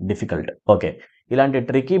difficult. Okay, ఇలాంటి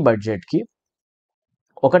tricky బడ్జెట్కి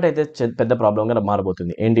ఒకటైతే పెద్ద ప్రాబ్లంగా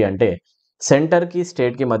మారబోతుంది. ఏంటి అంటే సెంటర్కి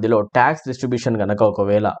స్టేట్కి మధ్యలో ట్యాక్స్ డిస్ట్రిబ్యూషన్ కనుక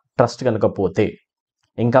ఒకవేళ ట్రస్ట్ కనుక పోతే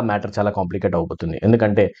ఇంకా మ్యాటర్ చాలా కాంప్లికేట్ అయిపోతుంది.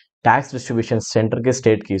 ఎందుకంటే ట్యాక్స్ డిస్ట్రిబ్యూషన్ సెంటర్కి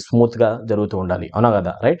స్టేట్కి స్మూత్గా జరుగుతూ ఉండాలి, అవునా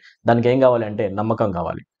కదా, రైట్. దానికి ఏం కావాలి అంటే నమ్మకం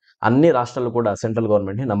కావాలి. అన్ని రాష్ట్రాలు కూడా సెంట్రల్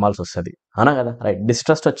గవర్నమెంట్ని నమ్మాల్సి వస్తుంది, అవునా కదా, రైట్.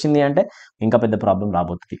 డిస్ట్రస్ట్ వచ్చింది అంటే ఇంకా పెద్ద ప్రాబ్లం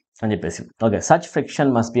రాబోతుంది అని చెప్పేసి. Okay, such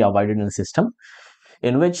friction must be avoided in system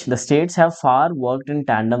in which the states have far worked in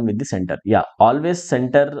tandem with the center. Yeah, always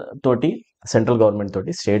center తోటి, సెంట్రల్ గవర్నమెంట్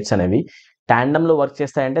తోటి స్టేట్స్ అనేవి ట్యాండమ్లో వర్క్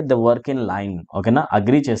చేస్తాయంటే ద వర్క్ ఇన్ లైన్, ఓకేనా,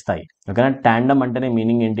 agree చేస్తాయి, ఓకేనా. Tandem అంటేనే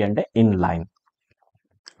meaning ఏంటి అంటే in line.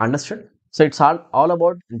 Understood? So it's all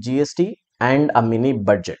about GST and a mini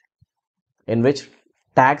budget in which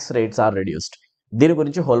tax rates are reduced. దీని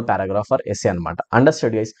గురించి హోల్ పారాగ్రాఫ్ ఆర్ ఎస్సే అనమాట.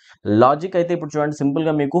 Understood guys? లాజిక్ అయితే ఇప్పుడు చూడండి,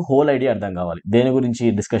 సింపుల్గా మీకు హోల్ ఐడియా అర్థం కావాలి. దేని గురించి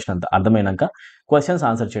డిస్కషన్ అంతా అర్థమైనాక క్వశ్చన్స్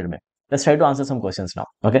ఆన్సర్ చేయడమే. Let's try to answer some questions now.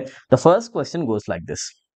 Okay, the first question goes like this,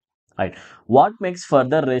 right. What makes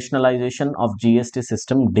further rationalization of GST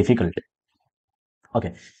system difficult?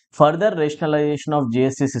 Okay, further rationalization of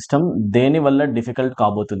GST system దేని వల్ల difficult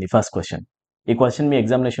కాబోతుంది? First question. ఈ question మీ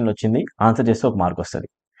ఎగ్జామినేషన్లో వచ్చింది, answer చేస్తే ఒక mark వస్తుంది.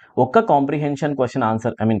 ఒక్క comprehension question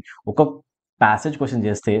answer, I mean ఒక ప్యాసేజ్ క్వశ్చన్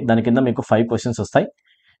చేస్తే దాని కింద మీకు 5 క్వశ్చన్స్ వస్తాయి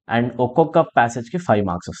అండ్ ఒక్కొక్క ప్యాసేజ్కి 5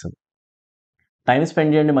 మార్క్స్ వస్తుంది. టైం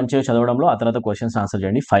స్పెండ్ చేయండి మంచిగా చదవడంలో, ఆ తర్వాత క్వశ్చన్స్ ఆన్సర్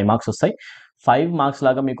చేయండి, 5 మార్క్స్ వస్తాయి. 5 మార్క్స్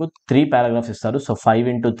లాగా మీకు 3 పారాగ్రాఫ్స్ ఇస్తారు. సో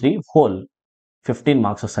 5 into 3 హోల్ 15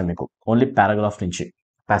 మార్క్స్ వస్తాయి మీకు ఓన్లీ పారాగ్రాఫ్ నుంచి,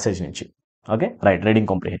 ప్యాసేజ్ నుంచి. Okay, right. Reading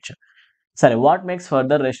comprehension. సరే, what makes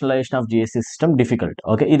further rationalization of GST system difficult?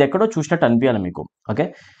 Okay, ఇది ఎక్కడో చూసినట్టు అనిపించాలి మీకు. ఓకే,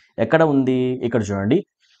 ఎక్కడ ఉంది? ఇక్కడ చూడండి.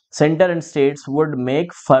 Centre and states would make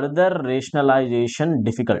further rationalization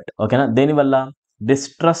difficult. ఓకేనా, దేనివల్ల?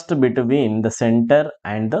 Distrust between the centre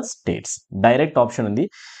and the states. Direct option ఉంది.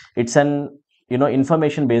 It's an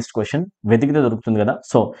information based question, వెతికితే దొరుకుతుంది కదా.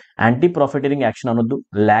 సో యాంటీ ప్రాఫిటీరింగ్ యాక్షన్ అనొద్దు,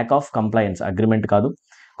 ల్యాక్ ఆఫ్ కంప్లయన్స్ అగ్రిమెంట్ కాదు,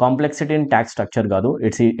 కాంప్లెక్సిటీ ఇన్ ట్యాక్స్ స్ట్రక్చర్ కాదు.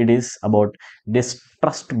 It is about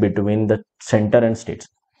distrust between the centre and states.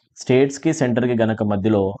 స్టేట్స్కి సెంటర్కి గనక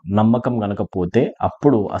మధ్యలో నమ్మకం గనక పోతే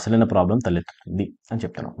అప్పుడు అసలైన ప్రాబ్లం తలెత్తుతుంది అని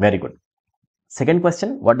చెప్తాను. Very good. Second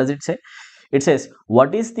question, what does it say? It says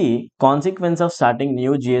what is the consequence of starting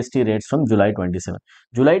new GST rates from July 27?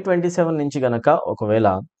 July 27 నుంచి గనక ఒకవేళ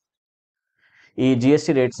ఈ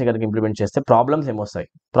జిఎస్టీ రేట్స్ని కనుక ఇంప్లిమెంట్ చేస్తే ప్రాబ్లమ్స్ ఏమొస్తాయి?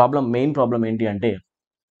 మెయిన్ ప్రాబ్లం ఏంటి అంటే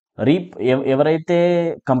ఎవరైతే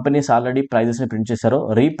కంపెనీస్ ఆల్రెడీ ప్రైజెస్ని ప్రింట్ చేశారో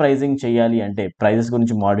రీప్రైజింగ్ చేయాలి అంటే, ప్రైజెస్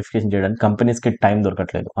గురించి మోడిఫికేషన్ చేయడానికి కంపెనీస్కి టైం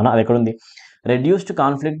దొరకట్లేదు అన్న. అది ఎక్కడ ఉంది? Reduced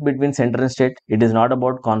conflict between centre and state. It is not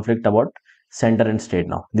about conflict about center and state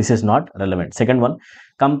now. This is not relevant. Second one,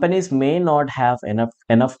 companies may not have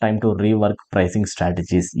enough time to rework pricing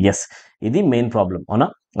strategies. Yes, ఇది main problem, అవునా,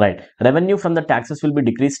 right. Revenue from the taxes will be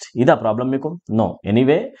decreased. ఇదా problem మీకు? No,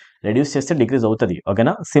 anyway reduce చేస్తే decrease అవుతుంది,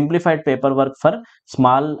 ఓకేనా. Simplified paper work for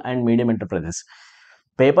small and medium enterprises.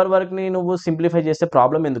 Paper వర్క్ని నువ్వు simplify చేస్తే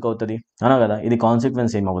ప్రాబ్లం ఎందుకు అవుతుంది, అవునా కదా. ఇది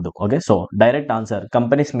consequence ఏమవ్వదు. Okay, so direct answer,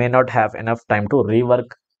 companies may not have enough time to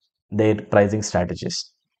rework there pricing strategies.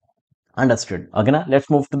 Understood, ఓకేనా. Let's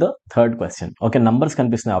move to the third question. Okay, numbers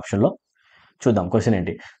కనిపిస్తున్నాయి ఆప్షన్లో, చూద్దాం. క్వశ్చన్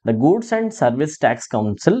ఏంటి? The goods and service tax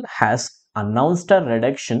council has announced a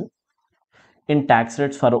reduction in tax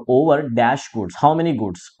rates for over dash goods. How many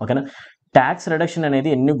goods? ఓకేనా, tax reduction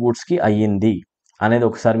అనేది ఎన్ని గూడ్స్కి అయ్యింది అనేది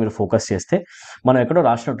ఒకసారి మీరు ఫోకస్ చేస్తే మనం ఎక్కడో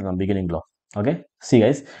రాసినట్టున్నాం బిగినింగ్లో. Okay, see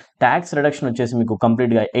guys, tax reduction వచ్చేసి మీకు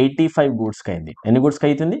కంప్లీట్గా 85 గూడ్స్కి అయింది. ఎన్ని గూడ్స్కి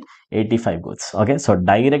అవుతుంది? 85 goods. Okay, so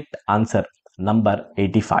direct answer number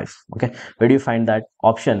 85. Okay, where do you find that?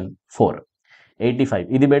 Option 4, 85.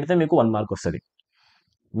 ఇది పెడితే మీకు 1 మార్క్ వస్తుంది.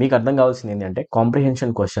 మీకు అర్థం కావాల్సింది ఏంటంటే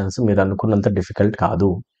కాంప్రిహెన్షన్ క్వశ్చన్స్ మీరు అనుకున్నంత డిఫికల్ట్ కాదు.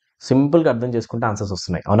 సింపుల్గా అర్థం చేసుకుంటే ఆన్సర్స్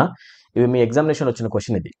వస్తున్నాయి. అవునా? ఇవి మీ ఎగ్జామినేషన్ వచ్చిన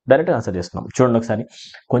క్వశ్చన్, ఇది డైరెక్ట్గా ఆన్సర్ చేస్తున్నాం. చూడండి ఒకసారి,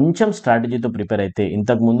 కొంచెం స్ట్రాటజీతో ప్రిపేర్ అయితే,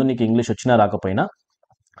 ఇంతకు ముందు నీకు ఇంగ్లీష్ వచ్చినా రాకపోయినా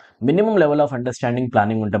minimum level of understanding,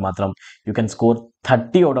 planning ఉంటే మాత్రం you can score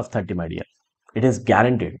 30 out of 30, my dear. It is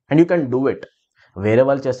guaranteed and you can do it. వేరే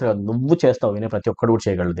వాళ్ళు చేస్తారు కదా, నువ్వు చేస్తావు, వినే ప్రతి ఒక్కడు కూడా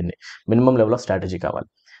చేయగలడు దీన్ని. మినిమం లెవెల్ ఆఫ్ స్ట్రాటజీ కావాలి.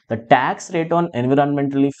 The tax rate on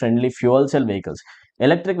environmentally friendly fuel cell vehicles,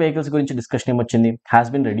 electric vehicles గురించి డిస్కషన్ ఏమొచ్చింది? Has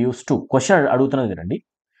been reduce to, question అడుగుతున్నది రండి,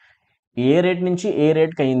 ఏ రేట్ నుంచి ఏ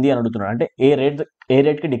రేట్కి అయింది అని అడుగుతున్నాడు. అంటే ఏ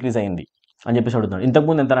రేట్కి డిక్రీజ్ అయింది అని చెప్పేసి అడుగుతున్నాడు.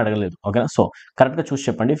 ఇంతకుముందు ఎంత అడగలేదు. ఓకేనా? సో కరెక్ట్గా చూసి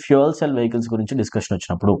చెప్పండి. ఫ్యూయల్ సెల్ వెహికల్స్ గురించి డిస్కషన్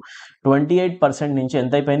వచ్చినప్పుడు 28% నుంచి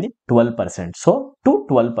ఎంత అయిపోయింది? 12%. So to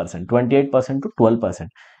 12%, 28% to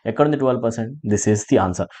 12%. ఎక్కడుంది 12%? This is the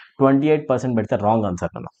answer. 28% పెడితే రాంగ్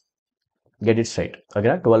ఆన్సర్ నన్ను. Get it straight.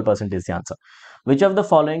 Okay, 12% is the answer. Which of the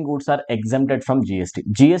following goods are exempted from GST?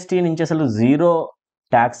 GST నుంచి అసలు జీరో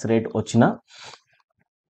ట్యాక్స్ రేట్ వచ్చిన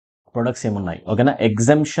ప్రొడక్ట్స్ ఏమున్నాయి? ఓకేనా?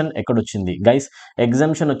 ఎగ్జంప్షన్ ఎక్కడ వచ్చింది గైస్?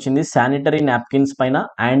 ఎగ్జంప్షన్ వచ్చింది శానిటరీ నాప్కిన్స్ పైన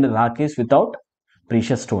అండ్ రాకీస్ వితౌట్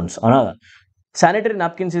ప్రీషియస్ స్టోన్స్. అవునా? Sanitary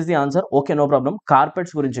napkins is the answer. Okay, no problem.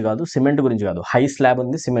 Carpets గురించి కాదు, సిమెంట్ గురించి కాదు, హై స్లాబ్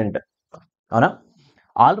ఉంది సిమెంట్. అవునా?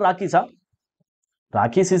 All రాకీసా?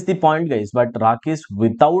 రాకీస్ is the point guys, but రాకీస్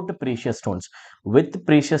without precious stones. With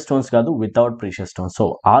precious stones కాదు, without precious stones. So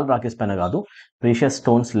all రాకీస్ పైన కాదు, ప్రీషియస్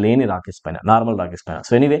స్టోన్స్ లేని రాకీస్ పైన, నార్మల్ రాకీస్ పైన.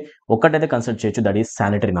 సో ఎనీవే ఒక్కటైతే కన్సిడర్ చేయొచ్చు, దట్ ఈస్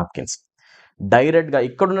శానిటరీ నాప్కిన్స్. డైరెక్ట్గా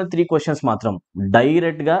ఇక్కడున్న 3 క్వశ్చన్స్ మాత్రం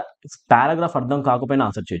డైరెక్ట్గా పారాగ్రాఫ్ అర్థం కాకపోయినా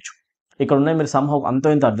ఆన్సర్ చేయొచ్చు. ఇక్కడ ఉన్నాయి, మీరు సంహౌ అంతో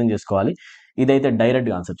ఇంత అర్థం చేసుకోవాలి. ఇదైతే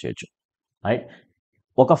డైరెక్ట్గా ఆన్సర్ చేయొచ్చు. రైట్?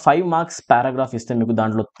 ఒక 5 మార్క్స్ పారాగ్రాఫ్ ఇస్తే మీకు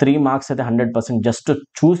దాంట్లో 3 మార్క్స్ అయితే 100% జస్ట్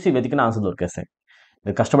చూసి వెతికిన ఆన్సర్ దొరికేస్తాయి.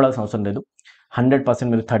 మీరు కష్టపడాల్సిన అవసరం లేదు. 100%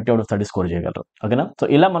 మీరు 30 out of 30 స్కోర్ చేయగలరు. ఓకేనా? సో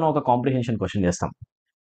ఇలా మనం ఒక కాంప్రిహెన్షన్ క్వశ్చన్ చేస్తాం.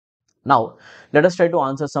 Now let us try to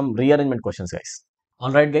answer some rearrangement questions guys.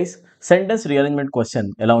 All right guys, sentence rearrangement question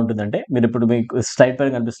ఎలా ఉంటుందంటే, మీరు ఇప్పుడు మీకు స్లైడ్ పైన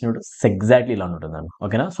కనిపిస్తున్నట్టు ఎగ్జాక్ట్లీ ఇలా ఉంటుంది.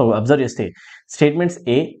 ఓకేనా? సో అబ్జర్వ్ చేస్తే statements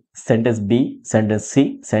A, sentence B, sentence C,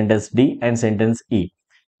 sentence D and sentence ఈ.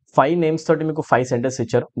 5 నేమ్స్ తోటి మీకు 5 సెంటెన్స్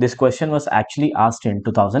ఇచ్చారు. This question was actually asked in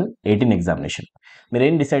 2018 examination. మీరు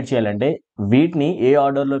ఏం డిసైడ్ చేయాలంటే వీటిని ఏ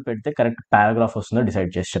ఆర్డర్లో పెడితే కరెక్ట్ పారాగ్రాఫ్ వస్తుందో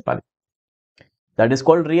డిసైడ్ చేసి చెప్పాలి. That is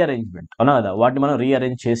called rearrangement. అవునా కదా? వాటిని మనం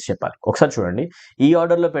రీఅరేంజ్ చేసి చెప్పాలి. ఒకసారి చూడండి, ఈ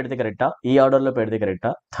ఆర్డర్లో పెడితే కరెక్టా, ఈ ఆర్డర్లో పెడితే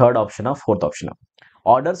కరెక్టా, థర్డ్ ఆప్షనా, ఫోర్త్ ఆప్షనా?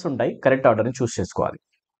 ఆర్డర్స్ ఉంటాయి, కరెక్ట్ ఆర్డర్ని చూస్ చేసుకోవాలి.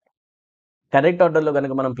 కరెక్ట్ ఆర్డర్లో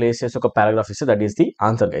కనుక మనం ప్లేస్ చేసి ఒక పారాగ్రాఫ్ ఇస్తే that is the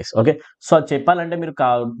answer guys. Okay? So అది చెప్పాలంటే మీరు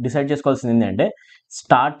డిసైడ్ చేసుకోవాల్సింది ఏంటంటే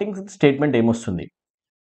స్టార్టింగ్ స్టేట్మెంట్ ఏమొస్తుంది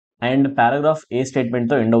అండ్ పారాగ్రాఫ్ ఏ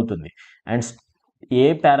స్టేట్మెంట్తో ఎండ్ అవుతుంది అండ్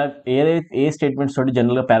ఏ స్టేట్మెంట్స్ తోటి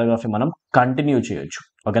జనరల్గా పారాగ్రాఫ్ మనం కంటిన్యూ చేయొచ్చు.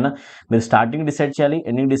 ఓకేనా? మీరు స్టార్టింగ్ డిసైడ్ చేయాలి,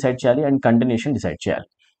 ఎండింగ్ డిసైడ్ చేయాలి అండ్ కంటిన్యూషన్ డిసైడ్ చేయాలి.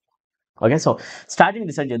 ఓకే? సో స్టార్టింగ్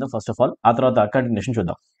డిసైడ్ చేద్దాం ఫస్ట్ ఆఫ్ ఆల్, ఆ తర్వాత కంటిన్యూషన్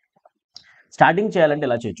చూద్దాం. స్టార్టింగ్ చేయాలంటే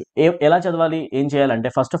ఎలా చేయొచ్చు, ఎలా చదవాలి, ఏం చేయాలంటే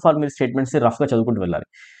ఫస్ట్ ఆఫ్ ఆల్ మీరు స్టేట్మెంట్స్ రఫ్గా చదువుకుంటూ వెళ్ళాలి.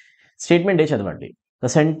 స్టేట్మెంట్ ఏ చదవండి.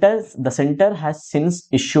 The centre has since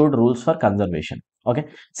issued rules for conservation. Okay?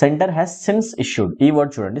 Centre has since issued, ఈ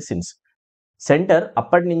వర్డ్ చూడండి, సిన్స్. సెంటర్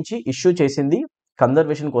అప్పటి నుంచి ఇష్యూ చేసింది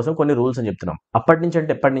కన్జర్వేషన్ కోసం కొన్ని రూల్స్ అని చెప్తున్నాం. అప్పటి నుంచి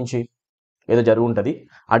అంటే ఎప్పటి నుంచి? ఏదో జరుగు ఉంటుంది,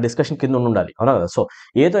 ఆ డిస్కషన్ కింద ఉండాలి. అవునా కదా? సో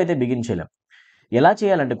ఏదో అయితే బిగిన్ చేయలేం. ఎలా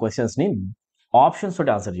చేయాలంటే క్వశ్చన్స్ని ఆప్షన్స్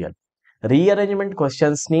తోటి ఆన్సర్ చేయాలి. రీఅరేంజ్మెంట్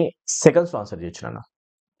క్వశ్చన్స్ని సెకండ్స్లో ఆన్సర్ చేయొచ్చు నాన్న.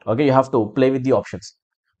 Okay? You have to play with the options,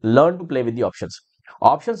 learn to play with the options.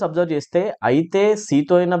 Options observe చేస్తే అయితే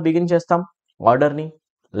సితో అయినా బిగిన్ చేస్తాం ఆర్డర్ని,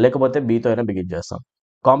 లేకపోతే బీతో అయినా బిగిన్ చేస్తాం.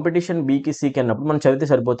 కాంపిటీషన్ బీకి సికి అన్నప్పుడు మనం చదివితే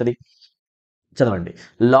సరిపోతుంది. చదవండి.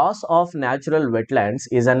 Loss of natural wetlands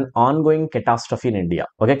is an ongoing catastrophe in India.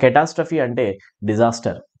 Okay? Catastrophe అంటే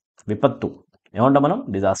డిజాస్టర్, విపత్తు. ఏమంటాం మనం?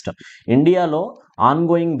 డిజాస్టర్. ఇండియాలో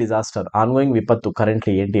ఆన్గోయింగ్ డిజాస్టర్, ఆన్గోయింగ్ విపత్తు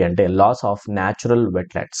కరెంట్లీ ఏంటి అంటే loss of natural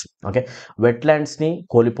wetlands. Okay? వెట్లాండ్స్ని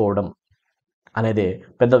కోల్పోవడం అనేది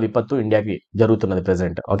పెద్ద విపత్తు ఇండియాకి జరుగుతున్నది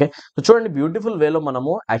ప్రెసెంట్. ఓకే? సో చూడండి, బ్యూటిఫుల్ వేలో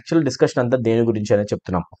మనము యాక్చువల్ డిస్కషన్ అంతా దేని గురించి అనేది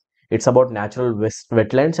చెప్తున్నాం. It's about natural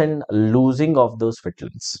wetlands and losing of those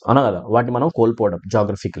wetlands. అవునా కదా? వాటిని మనం కోల్పోవడం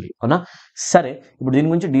జాగ్రఫికలీ. అవునా? సరే, ఇప్పుడు దీని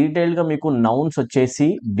గురించి డీటెయిల్గా మీకు నౌన్స్ వచ్చేసి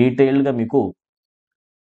డీటెయిల్గా మీకు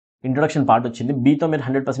ఇంట్రొడక్షన్ పార్ట్ వచ్చింది. బీతో మీరు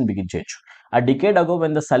 100% బిగిన్ చేయొచ్చు. A decade ago,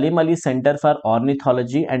 when the Salim Ali Center for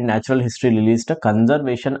Ornithology and Natural History released a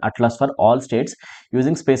conservation atlas for all states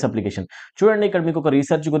using space application. చూడండి, ఇక్కడ మీకు ఒక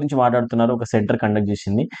రీసెర్చ్ గురించి మాట్లాడుతున్నారు, ఒక సెంటర్ కండక్ట్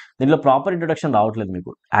చేసింది. దీనిలో ప్రాపర్ ఇంట్రొడక్షన్ రావట్లేదు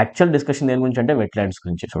మీకు. యాక్చువల్ డిస్కషన్ దేని గురించి అంటే వెట్లాండ్స్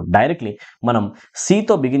గురించి. సో డైరెక్ట్లీ మనం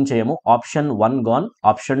సితో బిగిన్ చేయము. Option 1 gone,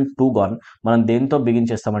 option 2 gone. మనం దేంతో బిగిన్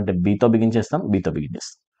చేస్తామంటే బీతో బిగిన్ చేస్తాం, బీతో బిగిన్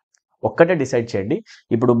చేస్తాం. ఒక్కటే డిసైడ్ చేయండి.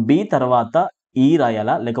 ఇప్పుడు బి తర్వాత ఈ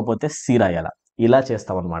రాయాలా లేకపోతే సి రాయాలా, ఇలా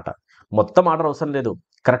చేస్తామన్నమాట. మొత్తం ఆర్డర్ అవసరం లేదు.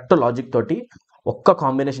 కరెక్ట్ లాజిక్ తోటి ఒక్క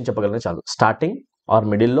కాంబినేషన్ చెప్పగలిగితే చాలు. స్టార్టింగ్ ఆర్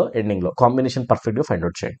మిడిల్లో ఎండింగ్లో కాంబినేషన్ పర్ఫెక్ట్గా ఫైండ్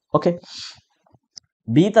అవుట్ చేయండి. ఓకే,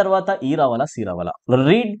 బి తర్వాత ఈ రావాలా సి రావాలా?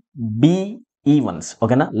 రీడ్ బి ఈ వన్స్.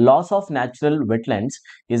 ఓకేనా. Loss of natural wetlands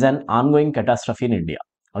is an ongoing catastrophe in India.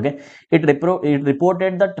 Okay, it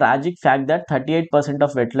reported the tragic fact that 38%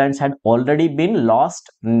 of wetlands had already been lost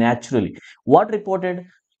naturally. What reported?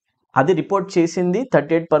 అది report చేసింది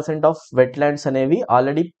 38% of wetlands అనేవి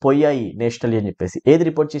already పోయాయి nationally అని చెప్పేసి. ఏది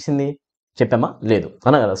report చేసింది చెప్పామా? లేదు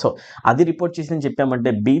అన్నా కదా. సో అది రిపోర్ట్ చేసిందని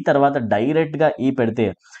చెప్పామంటే బి తర్వాత డైరెక్ట్గా ఈ పెడితే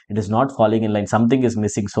it is not following in line, something is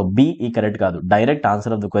missing. So B ఈ కరెక్ట్ కాదు. Direct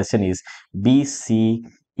answer of the question is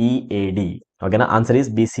BCEAD. ఓకేనా, ఆన్సర్ ఈస్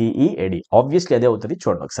BCEAD. ఆబ్వియస్లీ అదే అవుతుంది.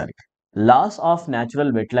 చూడండి ఒకసారి. Loss of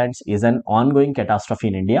natural wetlands is an on going catastrophe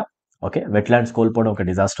in India. Okay, wetlands కోల్పోవడం ఒక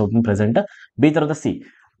disaster అవుతుంది ప్రెసెంట్. బి తర్వాత సి.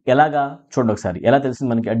 ఎలాగా చూడండి ఒకసారి. ఎలా తెలిసింది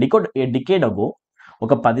మనకి? డికేడ్ అగో,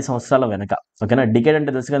 ఒక 10 సంవత్సరాల వెనక. ఓకేనా, డికేడ్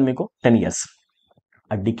అంటే తెలుసు కదా మీకు, 10 years.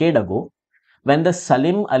 A decade ago, when the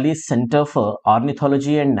Salim Ali Center for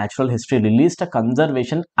Ornithology and Natural History released a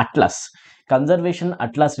conservation atlas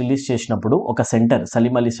release చేసినప్పుడు ఒక centre,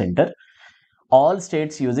 Salim Ali centre, all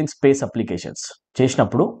states using space applications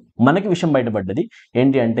చేసినప్పుడు మనకి విషయం బయటపడ్డది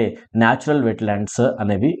ఏంటి అంటే న్యాచురల్ వెట్లాండ్స్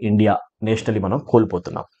అనేవి ఇండియా నేషనల్లీ మనం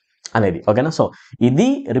కోల్పోతున్నాం అనేది. ఓకేనా. సో ఇది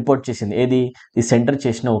రిపోర్ట్ చేసింది ఏది? ఈ సెంటర్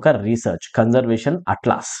చేసిన ఒక రీసెర్చ్, కన్జర్వేషన్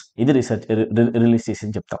అట్లాస్, ఇది రీసెర్చ్ రిలీజ్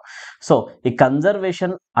చేసింది చెప్తాం. సో ఈ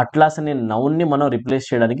కన్జర్వేషన్ అట్లాస్ అనే నౌన్ని మనం రిప్లేస్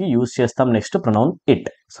చేయడానికి యూజ్ చేస్తాం నెక్స్ట్ ప్రొనౌన్ ఇట్.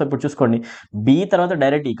 సో ఇప్పుడు చూసుకోండి, బి తర్వాత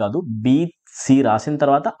డైరెక్ట్ ఈ కాదు, BC రాసిన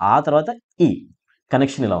తర్వాత ఆ తర్వాత ఈ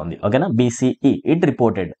కనెక్షన్ ఇలా ఉంది. ఓకేనా, BCE ఇట్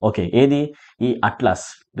రిపోర్టెడ్. ఓకే, ఏది? ఈ atlas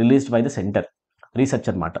released by the centre research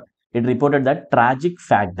అనమాట. It reported that tragic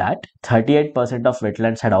fact that 38% of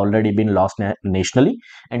wetlands had already been lost nationally,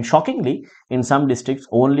 and shockingly, in some districts,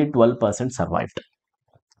 only 12% survived.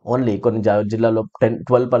 Only కొన్ని జిల్లాలో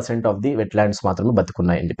 12% of the wetlands మాత్రమే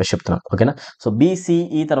బతుకున్నాయని చెప్పేసి చెప్తున్నాం. ఓకేనా. So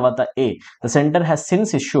BCE తర్వాత A. The centre has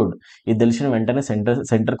since issued. ఇది తెలిసిన వెంటనే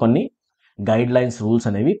సెంటర్ కొన్ని గైడ్ లైన్స్, రూల్స్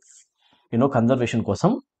అనేవి కన్జర్వేషన్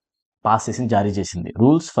కోసం పాస్ చేసి జారీ చేసింది.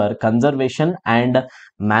 Rules for conservation and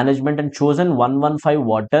management and chosen 115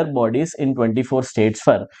 water bodies in 24 states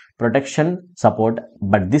for protection support,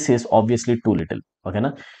 but this is obviously two little. ఓకేనా,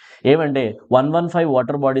 ఏమంటే 115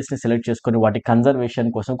 వాటర్ బాడీస్ని సెలెక్ట్ చేసుకొని వాటి కన్జర్వేషన్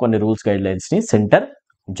కోసం కొన్ని రూల్స్ గైడ్ లైన్స్ని సెంటర్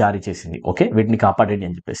జారీ చేసింది. ఓకే, వీటిని కాపాడండి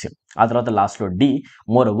అని చెప్పేసి. ఆ తర్వాత లాస్ట్లో D.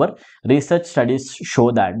 More over, research studies show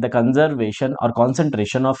that the conservation are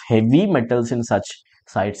concentration of heavy metals in such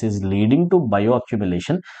sites is leading to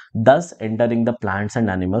bioaccumulation, thus entering the plants and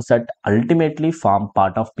animals that ultimately form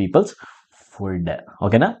part of people's food.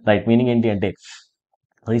 ఓకేనా, right. Meaning ఏంటి అంటే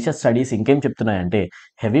research studies ఇంకేం చెప్తున్నాయంటే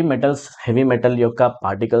heavy metal యొక్క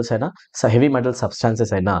particles అయినా, heavy metal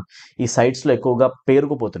substances అయినా ఈ సైట్స్లో ఎక్కువగా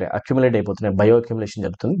పేరుకుపోతున్నాయి, accumulate అయిపోతున్నాయి, బయో అక్యుములేషన్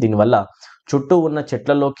జరుగుతుంది. దీనివల్ల చుట్టూ ఉన్న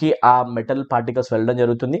చెట్లలోకి ఆ మెటల్ పార్టికల్స్ వెళ్ళడం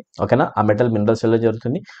జరుగుతుంది. ఓకేనా, ఆ మెటల్ మినరల్స్ వెళ్ళడం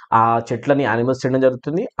జరుగుతుంది. ఆ చెట్లని యానిమల్స్ తినడం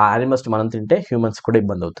జరుగుతుంది. ఆ యానిమల్స్ మనం తింటే హ్యూమన్స్ కూడా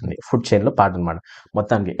ఇబ్బంది అవుతుంది. ఫుడ్ చైన్లో పార్ట్ అనమాట.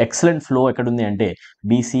 మొత్తానికి ఎక్సలెంట్ ఫ్లో ఎక్కడుంది అంటే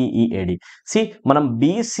BCEAD. మనం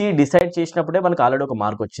BC డిసైడ్ చేసినప్పుడే మనకు ఆల్రెడీ ఒక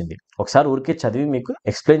మార్క్ వచ్చింది. ఒకసారి ఊరికే చదివి మీకు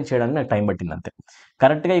ఎక్స్ప్లెయిన్ చేయడానికి నాకు టైం పట్టింది అంతే.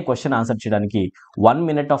 కరెక్ట్గా ఈ క్వశ్చన్ ఆన్సర్ చేయడానికి 1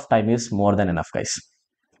 minute of time is more than enough guys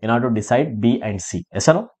in order to decide B and C. Yes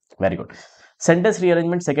or no? Very good. Sentence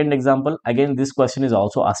rearrangement, second example. Again, this question is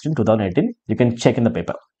also asked in 2018. You can check in the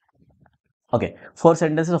paper. Okay, 4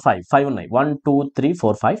 sentences, 5 ఉన్నాయి. 1 2 3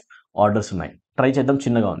 4 5 orders ఉన్నాయి. Try చేద్దాం.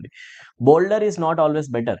 చిన్నగా ఉంది. Bolder is not always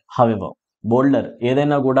better, however. Bolder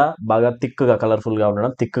ఏదైనా కూడా బాగా థిక్గా, కలర్ఫుల్గా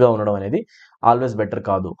ఉండడం, థిక్గా ఉండడం అనేది ఆల్వేస్ బెటర్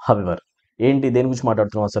కాదు. హౌఎవర్ ఏంటి, దేని గురించి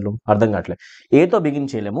మాట్లాడుతున్నాం అసలు అర్థం కావట్లేదు. ఏతో బిగిన్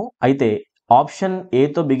చేయలేము, అయితే ఆప్షన్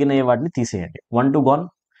ఏతో బిగిన్ అయ్యే వాటిని తీసేయండి. 1 2 gone.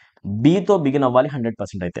 బీతో బిగిన్ అవ్వాలి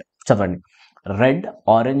 100%. అయితే చదవండి. Red,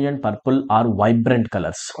 orange and purple are vibrant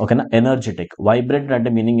colours. ఓకేనా, ఎనర్జెటిక్. వైబ్రెంట్ అంటే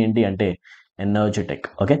మీనింగ్ ఏంటి అంటే ఎనర్జెటిక్.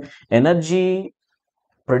 ఓకే, ఎనర్జీ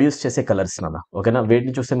ప్రొడ్యూస్ చేసే కలర్స్ నాన్న. ఓకేనా,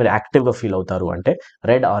 వేటిని చూస్తే మీరు యాక్టివ్గా ఫీల్ అవుతారు అంటే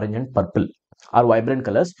red, orange and purple are vibrant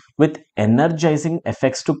colours with energising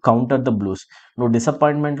effects to counter the blues. నువ్వు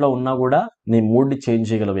డిసప్పాయింట్మెంట్లో ఉన్నా కూడా నీ మూడ్ని చేంజ్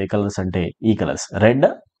చేయగలవు. ఏ కలర్స్ అంటే ఈ colours, red,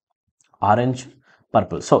 orange,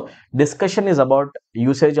 purple. So discussion is about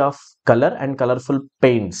usage of colour and colourful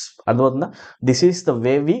paints. అర్థమవుతుందా? This is the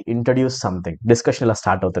way we introduce something. Discussion ఇలా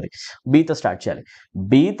స్టార్ట్ అవుతుంది. బీతో స్టార్ట్ చేయాలి.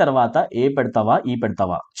 బి తర్వాత ఏ పెడతావా, ఈ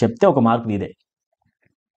పెడతావా చెప్తే ఒక మార్క్ నీదే.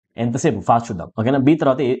 ఎంతసేపు ఫాస్ట్ చూద్దాం. ఓకేనా, బి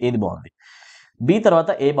తర్వాత ఏది బాగుంది? బి తర్వాత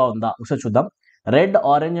ఏ బాగుందా ఒకసారి చూద్దాం. Red,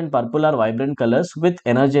 orange and purple are vibrant colours with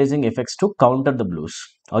energising effects to counter the blues.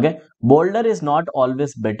 Okay, bolder is not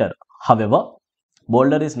always better, however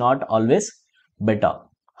bolder is not always better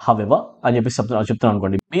however అని చెప్పేసి చెప్తున్నాను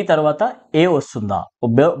అనుకోండి. బి తర్వాత ఏ వస్తుందా,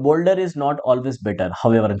 bolder is not always better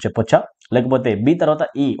however అని చెప్పొచ్చా, లేకపోతే B తర్వాత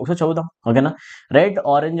ఈ ఒకసారి చదువుదాం. ఓకేనా. Red,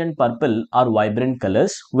 orange and purple are vibrant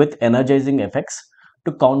colours with energising effects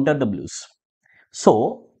to counter the blues. So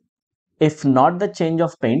if not the change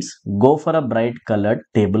of paints, go for a bright coloured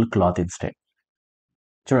table cloth instead.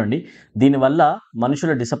 చూడండి, దీనివల్ల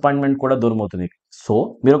మనుషుల డిసప్పాయింట్మెంట్ కూడా దూరం అవుతుంది. సో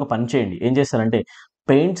మీరు ఒక పని చేయండి. ఏం చేస్తారంటే,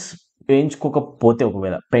 పెయింట్స్ వేయించుకోకపోతే,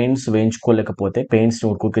 ఒకవేళ పెయింట్స్ వేయించుకోలేకపోతే, పెయింట్స్ని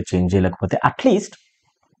ఊరికే చేంజ్ చేయలేకపోతే, అట్లీస్ట్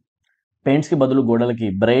పెయింట్స్కి బదులు గోడలకి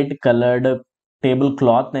బ్రైట్ కలర్డ్ టేబుల్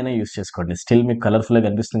క్లాత్ అయినా యూస్ చేసుకోండి. స్టిల్ మీకు కలర్ఫుల్గా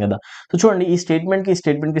కనిపిస్తుంది కదా. సో చూడండి, ఈ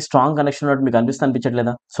స్టేట్మెంట్కి స్ట్రాంగ్ కనెక్షన్ ఉన్నట్టు మీకు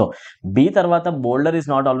అనిపించట్లేదా? సో బి తర్వాత bolder is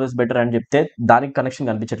not always better అని చెప్తే దానికి కనెక్షన్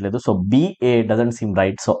కనిపించట్లేదు. So BA doesn't seem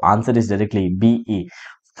right. So answer is directly BE.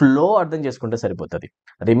 Flow అర్థం చేసుకుంటే సరిపోతుంది.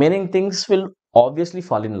 Remaining things will obviously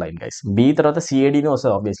fall in line guys. B తర్వాత సిఏడిని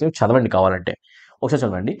వస్తుంది ఆబ్వియస్లీ. చదవండి కావాలంటే, ఒకసారి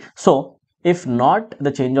చదవండి. So if not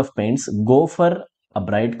the change of paints, go for a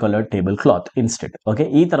bright colored tablecloth instead. Okay,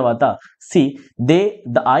 ఈ తర్వాత C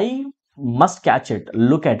the eye must catch it,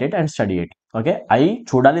 look at it and study it. Okay, I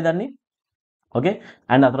చూడాలి దాన్ని. ఓకే,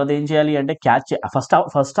 అండ్ ఆ తర్వాత ఏం చేయాలి అంటే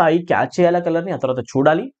first I catch చేయాలి కలర్ని, ఆ తర్వాత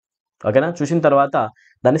చూడాలి. ఓకేనా, చూసిన తర్వాత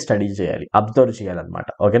దాన్ని స్టడీ చేయాలి, అబ్జర్వ్ చేయాలన్నమాట.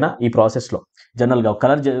 ఓకేనా, ఈ ప్రాసెస్లో జనరల్గా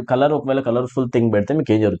కలర్ ఒకవేళ కలర్ఫుల్ థింగ్ పెడితే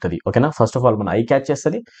మీకు ఏం జరుగుతుంది? ఓకేనా, ఫస్ట్ ఆఫ్ ఆల్ మన ఐ క్యాచ్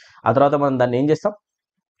చేస్తుంది, ఆ తర్వాత మనం దాన్ని ఏం చేస్తాం?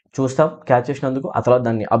 చూస్తాం, క్యాచ్ చేసినందుకు, ఆ తర్వాత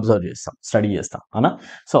దాన్ని అబ్జర్వ్ చేస్తాం, స్టడీ చేస్తాం, అవునా.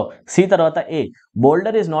 సో సి తర్వాత ఏ,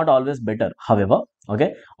 bolder is not always better however. Okay,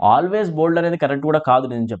 always bolder అనేది కరెక్ట్ కూడా కాదు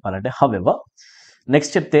నేను చెప్పాలంటే, హవెవర్.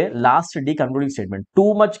 నెక్స్ట్ చెప్తే last D concluding statement, too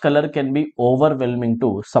much colour can be overwhelming to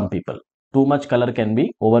some people. Too much colour can be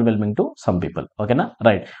overwhelming to some people. ఓకేనా,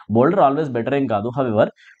 right. Bolder always better ఏం కాదు,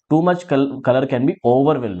 however too much colour can be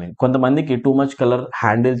overwhelming. కొంతమందికి too much colour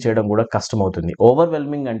handle చేయడం కూడా కష్టం అవుతుంది.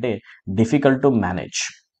 Overwhelming అంటే difficult to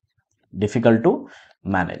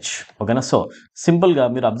manage. ఓకేనా. సో సింపుల్గా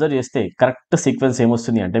మీరు అబ్జర్వ్ చేస్తే కరెక్ట్ సీక్వెన్స్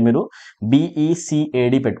ఏమొస్తుంది అంటే, మీరు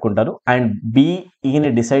బిఈసిఏడి పెట్టుకుంటారు అండ్ బిఈని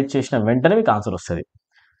డిసైడ్ చేసిన వెంటనే మీకు ఆన్సర్ వస్తుంది.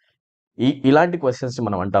 ఇలాంటి క్వశ్చన్స్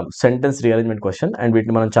మనం అంటాం సెంటెన్స్ రీఅరేంజ్మెంట్ క్వశ్చన్, అండ్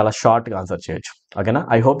వీటిని మనం చాలా షార్ట్గా ఆన్సర్ చేయొచ్చు. ఓకేనా,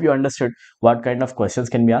 I hope you understood what kind of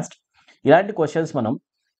questions can be asked. ఇలాంటి క్వశ్చన్స్ మనం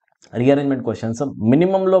rearrangement questions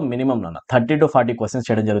minimum 30 to 40 questions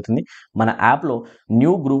చేయడం జరుగుతుంది. మన యాప్లో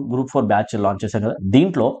న్యూ గ్రూప్ 4 బ్యాచ్ లాంచ్ చేశాం కదా,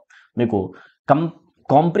 దీంట్లో మీకు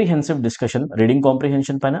కాంప్రిహెన్సివ్ డిస్కషన్, రీడింగ్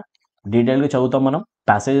కాంప్రిహెన్షన్ పైన డీటెయిల్గా చదువుతాం. మనం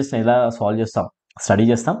ప్యాసేజెస్ని ఎలా సాల్వ్ చేస్తాం, స్టడీ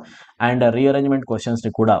చేస్తాం, అండ్ రీఅరేంజ్మెంట్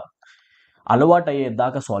క్వశ్చన్స్ని కూడా అలవాటు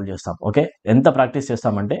అయ్యేదాకా సాల్వ్ చేస్తాం. ఓకే, ఎంత ప్రాక్టీస్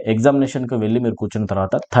చేస్తామంటే ఎగ్జామినేషన్కి వెళ్ళి మీరు కూర్చున్న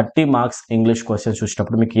తర్వాత 30 మార్క్స్ ఇంగ్లీష్ క్వశ్చన్స్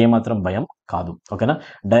చూసినప్పుడు మీకు ఏమాత్రం భయం కాదు. ఓకేనా,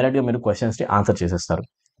 డైరెక్ట్గా మీరు క్వశ్చన్స్ని ఆన్సర్ చేసేస్తారు.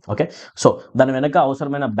 ఓకే, సో దాని వెనక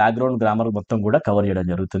అవసరమైన బ్యాక్గ్రౌండ్ గ్రామర్ మొత్తం కూడా కవర్ చేయడం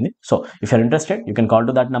జరుగుతుంది. So if you're interested you can call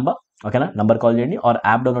to that number. ఓకేనా, నంబర్ కాల్ చేయండి, ఆర్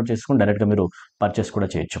యాప్ డౌన్లోడ్ చేసుకుని డైరెక్ట్గా మీరు పర్చేస్ కూడా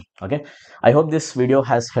చేయొచ్చు. Okay, I hope this video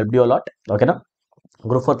has help you a lot. ఓకేనా,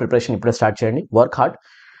 గ్రూప్ 4 ప్రిపరేషన్ ఇప్పుడే స్టార్ట్ చేయండి. Work hard.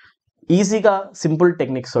 ఈజీగా సింపుల్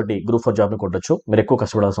టెక్నిక్స్ తోటి గ్రూప్ 4 జాబ్ని కొట్టొచ్చు. మీరు ఎక్కువ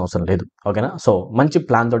కష్టపడాల్సిన అవసరం లేదు. ఓకేనా, సో మంచి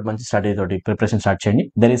ప్లాన్ తోటి, మంచి స్ట్రాటజీ తోటి ప్రిపరేషన్ స్టార్ట్ చేయండి.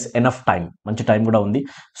 దెర్ ఈస్ ఎనఫ్ టైం, మంచి టైం కూడా ఉంది.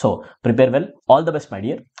 So prepare well. All the best my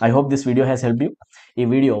dear. I hope this video has help you. ఈ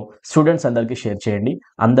వీడియో స్టూడెంట్స్ అందరికీ షేర్ చేయండి,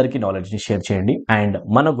 అందరికీ నాలెడ్జ్ని షేర్ చేయండి, అండ్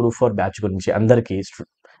మన గ్రూప్ 4 బ్యాచ్ గురించి అందరికీ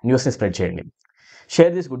న్యూస్ని స్ప్రెడ్ చేయండి.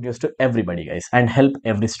 Share this good news to everybody guys and help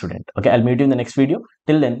every student. Okay, I'll meet you in the next video.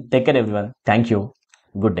 Till then, take care everyone. Thank you.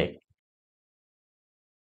 Good day.